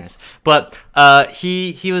was actually nice. But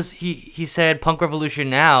he said Punk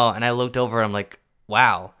Revolution now, and I looked over. I'm like,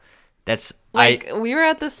 wow, that's like we were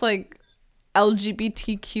at this like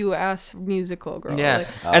LGBTQ ass musical, girl. Yeah,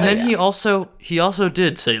 like, and then he also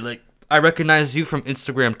did say like, I recognize you from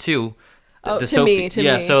Instagram too. To me.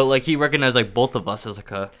 So like he recognized like both of us as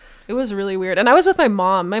like a. It was really weird, and I was with my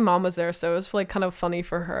mom. My mom was there, so it was like kind of funny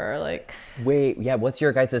for her. Like, wait, yeah. What's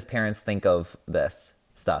your guys' parents think of this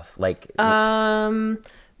stuff? Like, my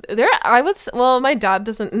dad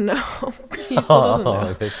doesn't know. He still doesn't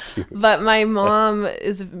know. That's cute. But my mom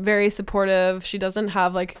is very supportive. She doesn't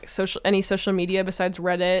have like any social media besides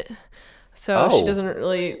Reddit. So she Oh. doesn't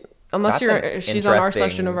really, unless That's she's on our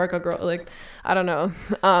slash interesting- Genovarka girl. Like, I don't know.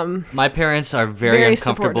 My parents are very, Very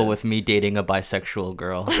uncomfortable supportive. with me dating a bisexual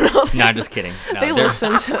girl. No, I'm just kidding. No, They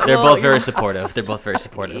listen to. They're well, both very supportive. They're both very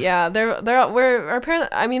supportive. Yeah, we're our parents.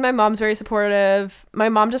 I mean, my mom's very supportive. My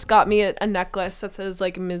mom just got me a necklace that says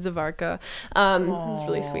like Ms. Varka. It's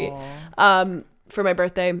really sweet. For my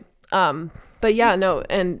birthday. But yeah, no,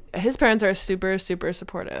 and his parents are super, super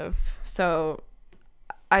supportive. So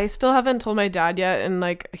I still haven't told my dad yet, and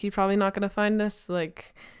like he's probably not gonna find this.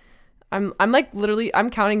 Like, I'm like literally I'm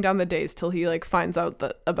counting down the days till he like finds out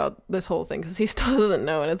about this whole thing, because he still doesn't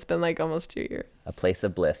know, and it's been like almost 2 years. A place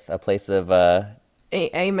of bliss, a place of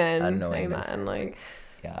Amen. unknowingness. Amen. Like,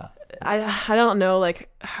 yeah. I don't know like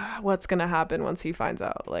what's gonna happen once he finds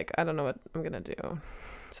out. Like, I don't know what I'm gonna do.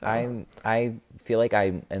 So I feel like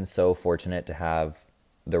I am so fortunate to have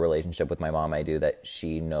the relationship with my mom I do, that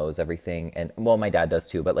she knows everything, and well, my dad does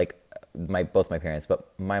too, but like both my parents, but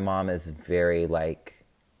my mom is very like,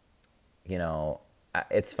 you know,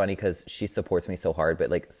 it's funny because she supports me so hard,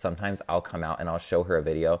 but like sometimes I'll come out and I'll show her a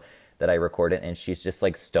video that I recorded and she's just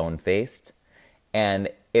like stone faced. And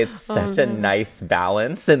it's such a nice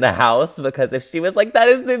balance in the house, because if she was like, that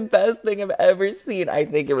is the best thing I've ever seen, I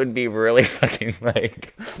think it would be really fucking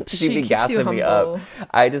like, she'd be keeps you gassing me up. humble.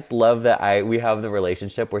 I just love that we have the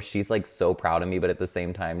relationship where she's like so proud of me, but at the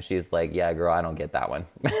same time, she's like, yeah, girl, I don't get that one.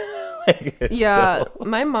 yeah,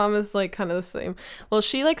 my mom is like kind of the same. Well,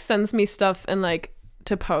 she like sends me stuff and like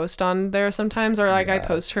to post on there sometimes, or like I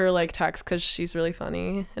post her like text because she's really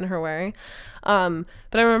funny in her way. But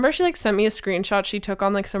I remember she like sent me a screenshot she took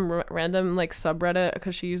on like some random like subreddit,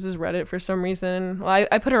 because she uses Reddit for some reason. Well,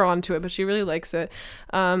 I put her onto it, but she really likes it.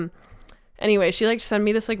 Anyway, she like sent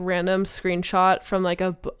me this like random screenshot from like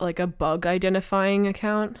a bug identifying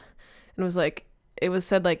account, and it was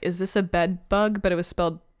said like, is this a bed bug? But it was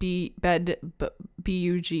spelled Buge.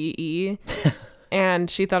 And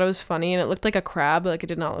she thought it was funny, and it looked like a crab, like it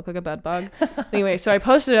did not look like a bed bug. Anyway, so I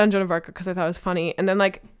posted it on Genovarka because I thought it was funny. And then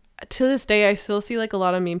like to this day, I still see like a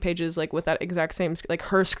lot of meme pages like with that exact same like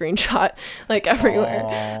her screenshot like everywhere.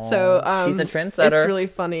 Aww. So She's a trendsetter. It's really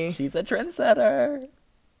funny. She's a trendsetter.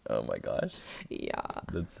 Oh my gosh. Yeah.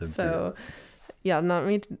 That's So yeah, not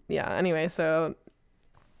me. Yeah. Anyway, so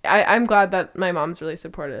I'm glad that my mom's really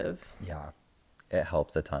supportive. Yeah. It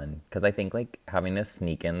helps a ton, because I think like having to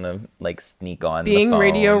sneak on Being the phone,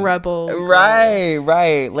 radio rebel.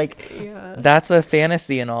 right, like Yeah. that's a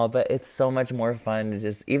fantasy and all, but it's so much more fun to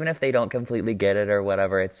just, even if they don't completely get it or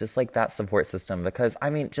whatever, it's just like that support system. Because I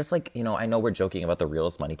mean, just like, you know, I know we're joking about the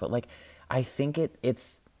realist money, but like I think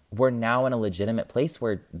we're now in a legitimate place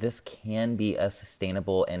where this can be a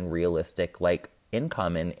sustainable and realistic like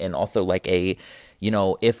income, and also like a, you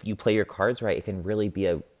know, if you play your cards right, it can really be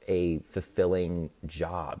a fulfilling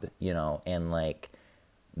job, you know. And like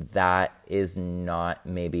that is not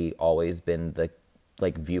maybe always been the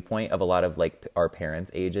like viewpoint of a lot of like our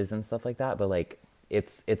parents' ages and stuff like that, but like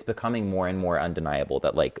it's becoming more and more undeniable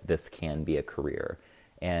that like this can be a career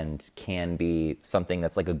and can be something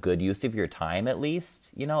that's like a good use of your time, at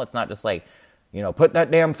least, you know. It's not just like, you know, put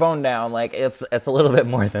that damn phone down. Like it's a little bit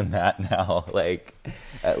more than that now, like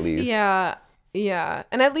at least. Yeah.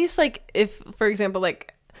 And at least like if, for example,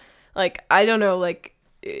 like I don't know, like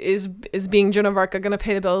is being Genovarka gonna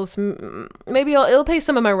pay the bills? Maybe it'll pay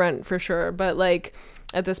some of my rent for sure, but like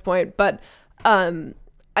at this point, but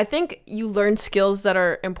I think you learn skills that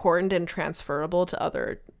are important and transferable to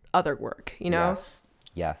other work, you know.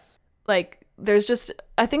 Yes. Like there's just,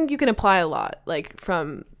 I think you can apply a lot like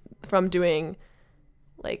from doing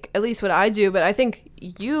like at least what I do, but I think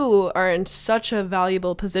you are in such a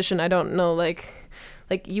valuable position. I don't know, like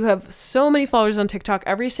you have so many followers on TikTok.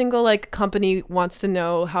 Every single like company wants to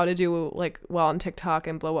know how to do like well on TikTok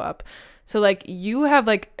and blow up. So like you have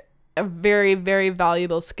like a very, very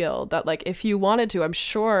valuable skill that like if you wanted to, I'm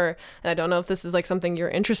sure, and I don't know if this is like something you're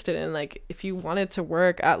interested in, like if you wanted to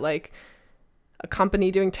work at like a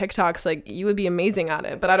company doing TikToks, like you would be amazing at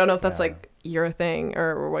it. But I don't know if that's like your thing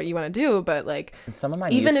or what you want to do, but like some of my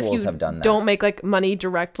even if you have done that. Don't make like money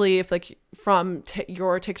directly, if like from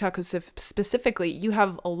your TikTok specifically, you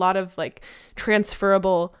have a lot of like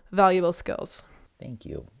transferable valuable skills. Thank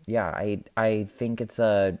you. Yeah, I think it's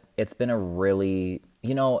been a really,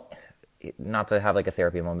 you know, not to have like a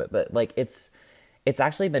therapy moment, but like it's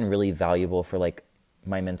actually been really valuable for like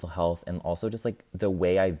my mental health, and also just like the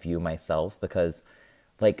way I view myself, because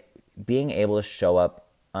like being able to show up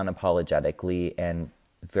unapologetically and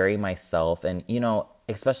very myself, and you know,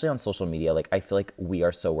 especially on social media, like I feel like we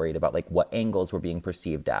are so worried about like what angles we're being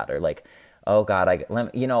perceived at, or like oh God,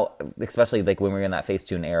 especially like when we were in that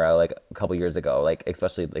Facetune era, like a couple years ago, like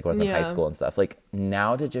especially like when I was in high school and stuff, like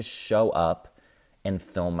now to just show up and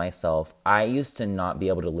film myself. I used to not be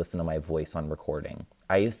able to listen to my voice on recording.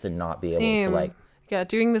 I used to not be able to like, yeah,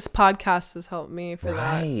 doing this podcast has helped me for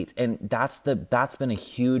that. Right. And that's been a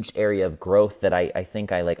huge area of growth that I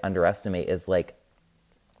think I like underestimate, is like,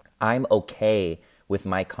 I'm okay with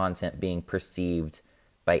my content being perceived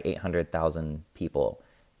by 800,000 people,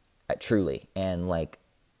 truly. And like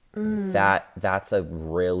that's a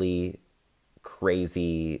really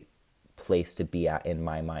crazy place to be at in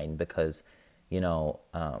my mind, because, you know,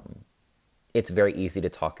 it's very easy to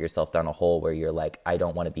talk yourself down a hole where you're like, I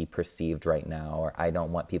don't want to be perceived right now, or I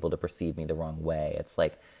don't want people to perceive me the wrong way. It's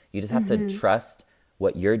like, you just have to trust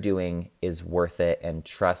what you're doing is worth it, and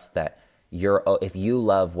trust that if you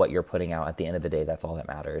love what you're putting out, at the end of the day, that's all that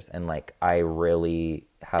matters. And like, I really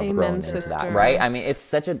have grown into that, right? I mean, it's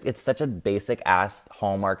such a basic ass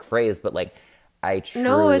Hallmark phrase, but like, I truly...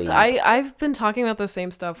 No, I've been talking about the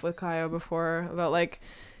same stuff with Kaio before, about like,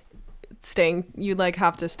 you like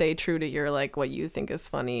have to stay true to your like what you think is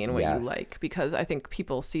funny and what you like, because I think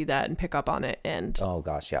people see that and pick up on it and oh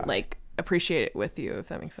gosh, yeah, like appreciate it with you, if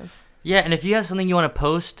that makes sense. Yeah, and if you have something you want to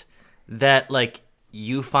post that like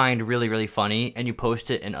you find really, really funny, and you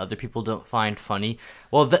post it and other people don't find funny,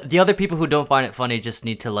 well, the other people who don't find it funny just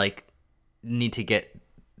need to get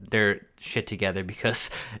their shit together,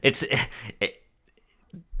 because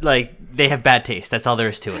like, they have bad taste. That's all there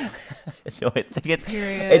is to it. No,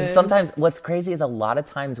 and sometimes what's crazy is a lot of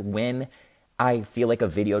times when I feel like a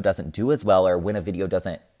video doesn't do as well, or when a video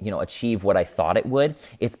doesn't, you know, achieve what I thought it would,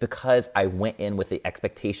 it's because I went in with the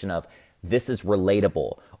expectation of, this is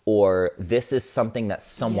relatable, or this is something that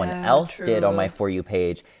someone else did on my For You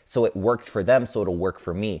page, so it worked for them, so it'll work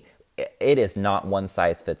for me. It is not one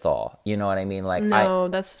size fits all. You know what I mean? Like, no,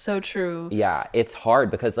 that's so true. Yeah, it's hard,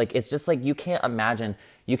 because like, it's just like, you can't imagine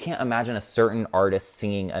a certain artist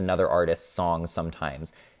singing another artist's song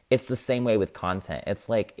sometimes. It's the same way with content. It's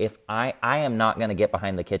like, if I am not going to get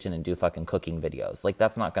behind the kitchen and do fucking cooking videos. Like,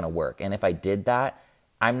 that's not going to work. And if I did that,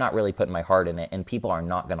 I'm not really putting my heart in it, and people are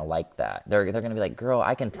not going to like that. They're going to be like, girl,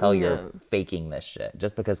 I can tell you're faking this shit.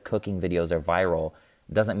 Just because cooking videos are viral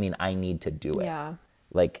doesn't mean I need to do it. Yeah.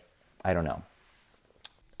 Like, I don't know.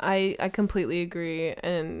 I completely agree.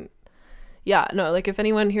 And yeah, no, like, if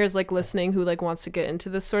anyone here is like listening who like wants to get into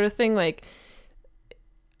this sort of thing, like,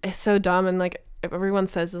 it's so dumb, and like everyone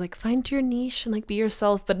says like, find your niche and like be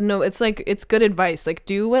yourself, but no, it's like, it's good advice. Like,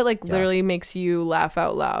 do what like literally makes you laugh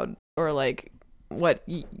out loud, or like what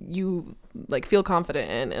you like feel confident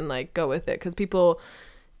in, and like go with it, because people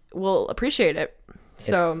will appreciate it.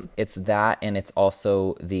 So it's that, and it's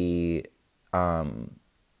also the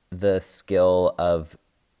skill of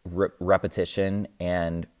repetition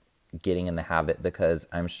and getting in the habit, because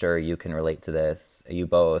I'm sure you can relate to this. You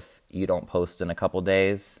don't post in a couple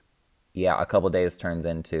days. Yeah, a couple days turns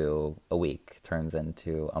into a week, turns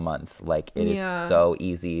into a month. Like, it is so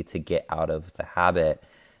easy to get out of the habit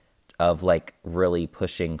of like really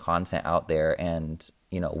pushing content out there. And,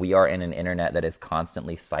 you know, we are in an internet that is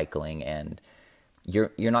constantly cycling, and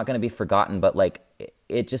you're not going to be forgotten, but like,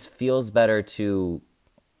 it just feels better to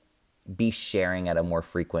be sharing at a more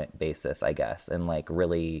frequent basis, I guess, and like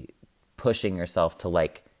really pushing yourself to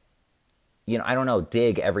like, you know, I don't know,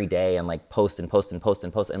 dig every day and like post and post and post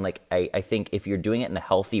and post. And like, I think if you're doing it in a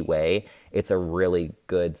healthy way, it's a really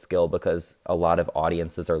good skill, because a lot of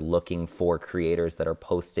audiences are looking for creators that are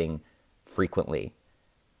posting frequently,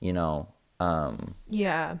 you know?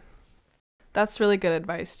 Yeah, that's really good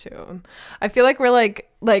advice too. I feel like we're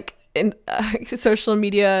like in social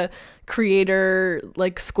media creator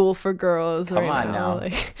like school for girls. Come right on now. now.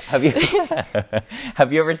 Like,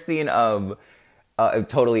 have you ever seen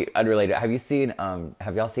totally unrelated, have y'all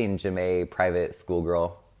seen Jamae Private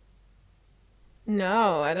Schoolgirl?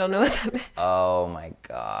 no, I don't know what that is. Oh my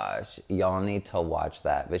gosh, y'all need to watch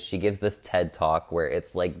that. But she gives this TED talk where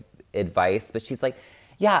it's like advice, but she's like,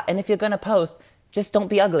 yeah, and if you're gonna post, just don't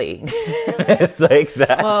be ugly. It's like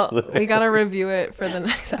that. Well, we gotta review it for the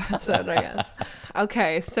next episode, I guess.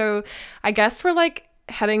 Okay, so I guess we're like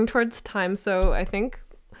heading towards time, so I think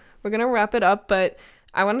we're gonna wrap it up. But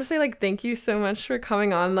I want to say like thank you so much for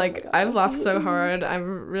coming on. Like, I've laughed so hard.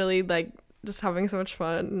 I'm really like just having so much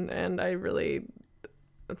fun, and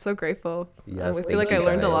I'm so grateful. Yes, I feel like I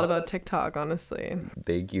learned a lot guys. about TikTok, honestly.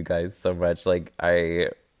 Thank you guys so much. Like,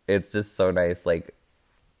 it's just so nice. Like,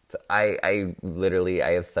 I literally,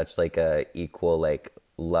 I have such like a equal like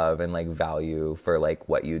love and like value for like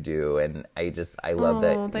what you do, and I love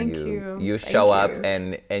that thank you you. show Thank up you.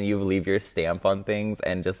 and you leave your stamp on things,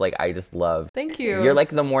 and just like I just love. Thank you. You're like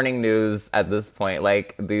the morning news at this point.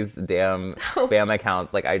 Like these damn spam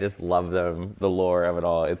accounts, like I just love them. The lore of it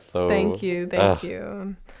all. It's so. Thank you.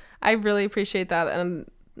 I really appreciate that, and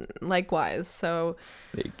likewise. So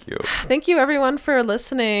Thank you. thank you everyone for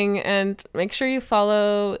listening, and make sure you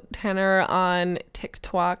follow Tanner on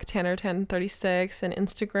TikTok, Tanner1036, and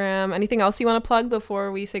Instagram. Anything else you want to plug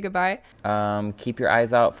before we say goodbye? Keep your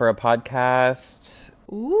eyes out for a podcast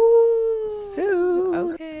Ooh. soon.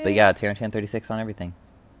 Okay. But yeah, Tanner1036 on everything.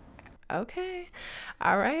 Okay.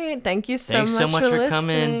 All right. Thank you so Thanks much so much for listening.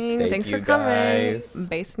 coming. Thank Thanks you, for coming. guys.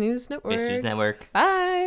 Base News Network. Base News Network. Bye.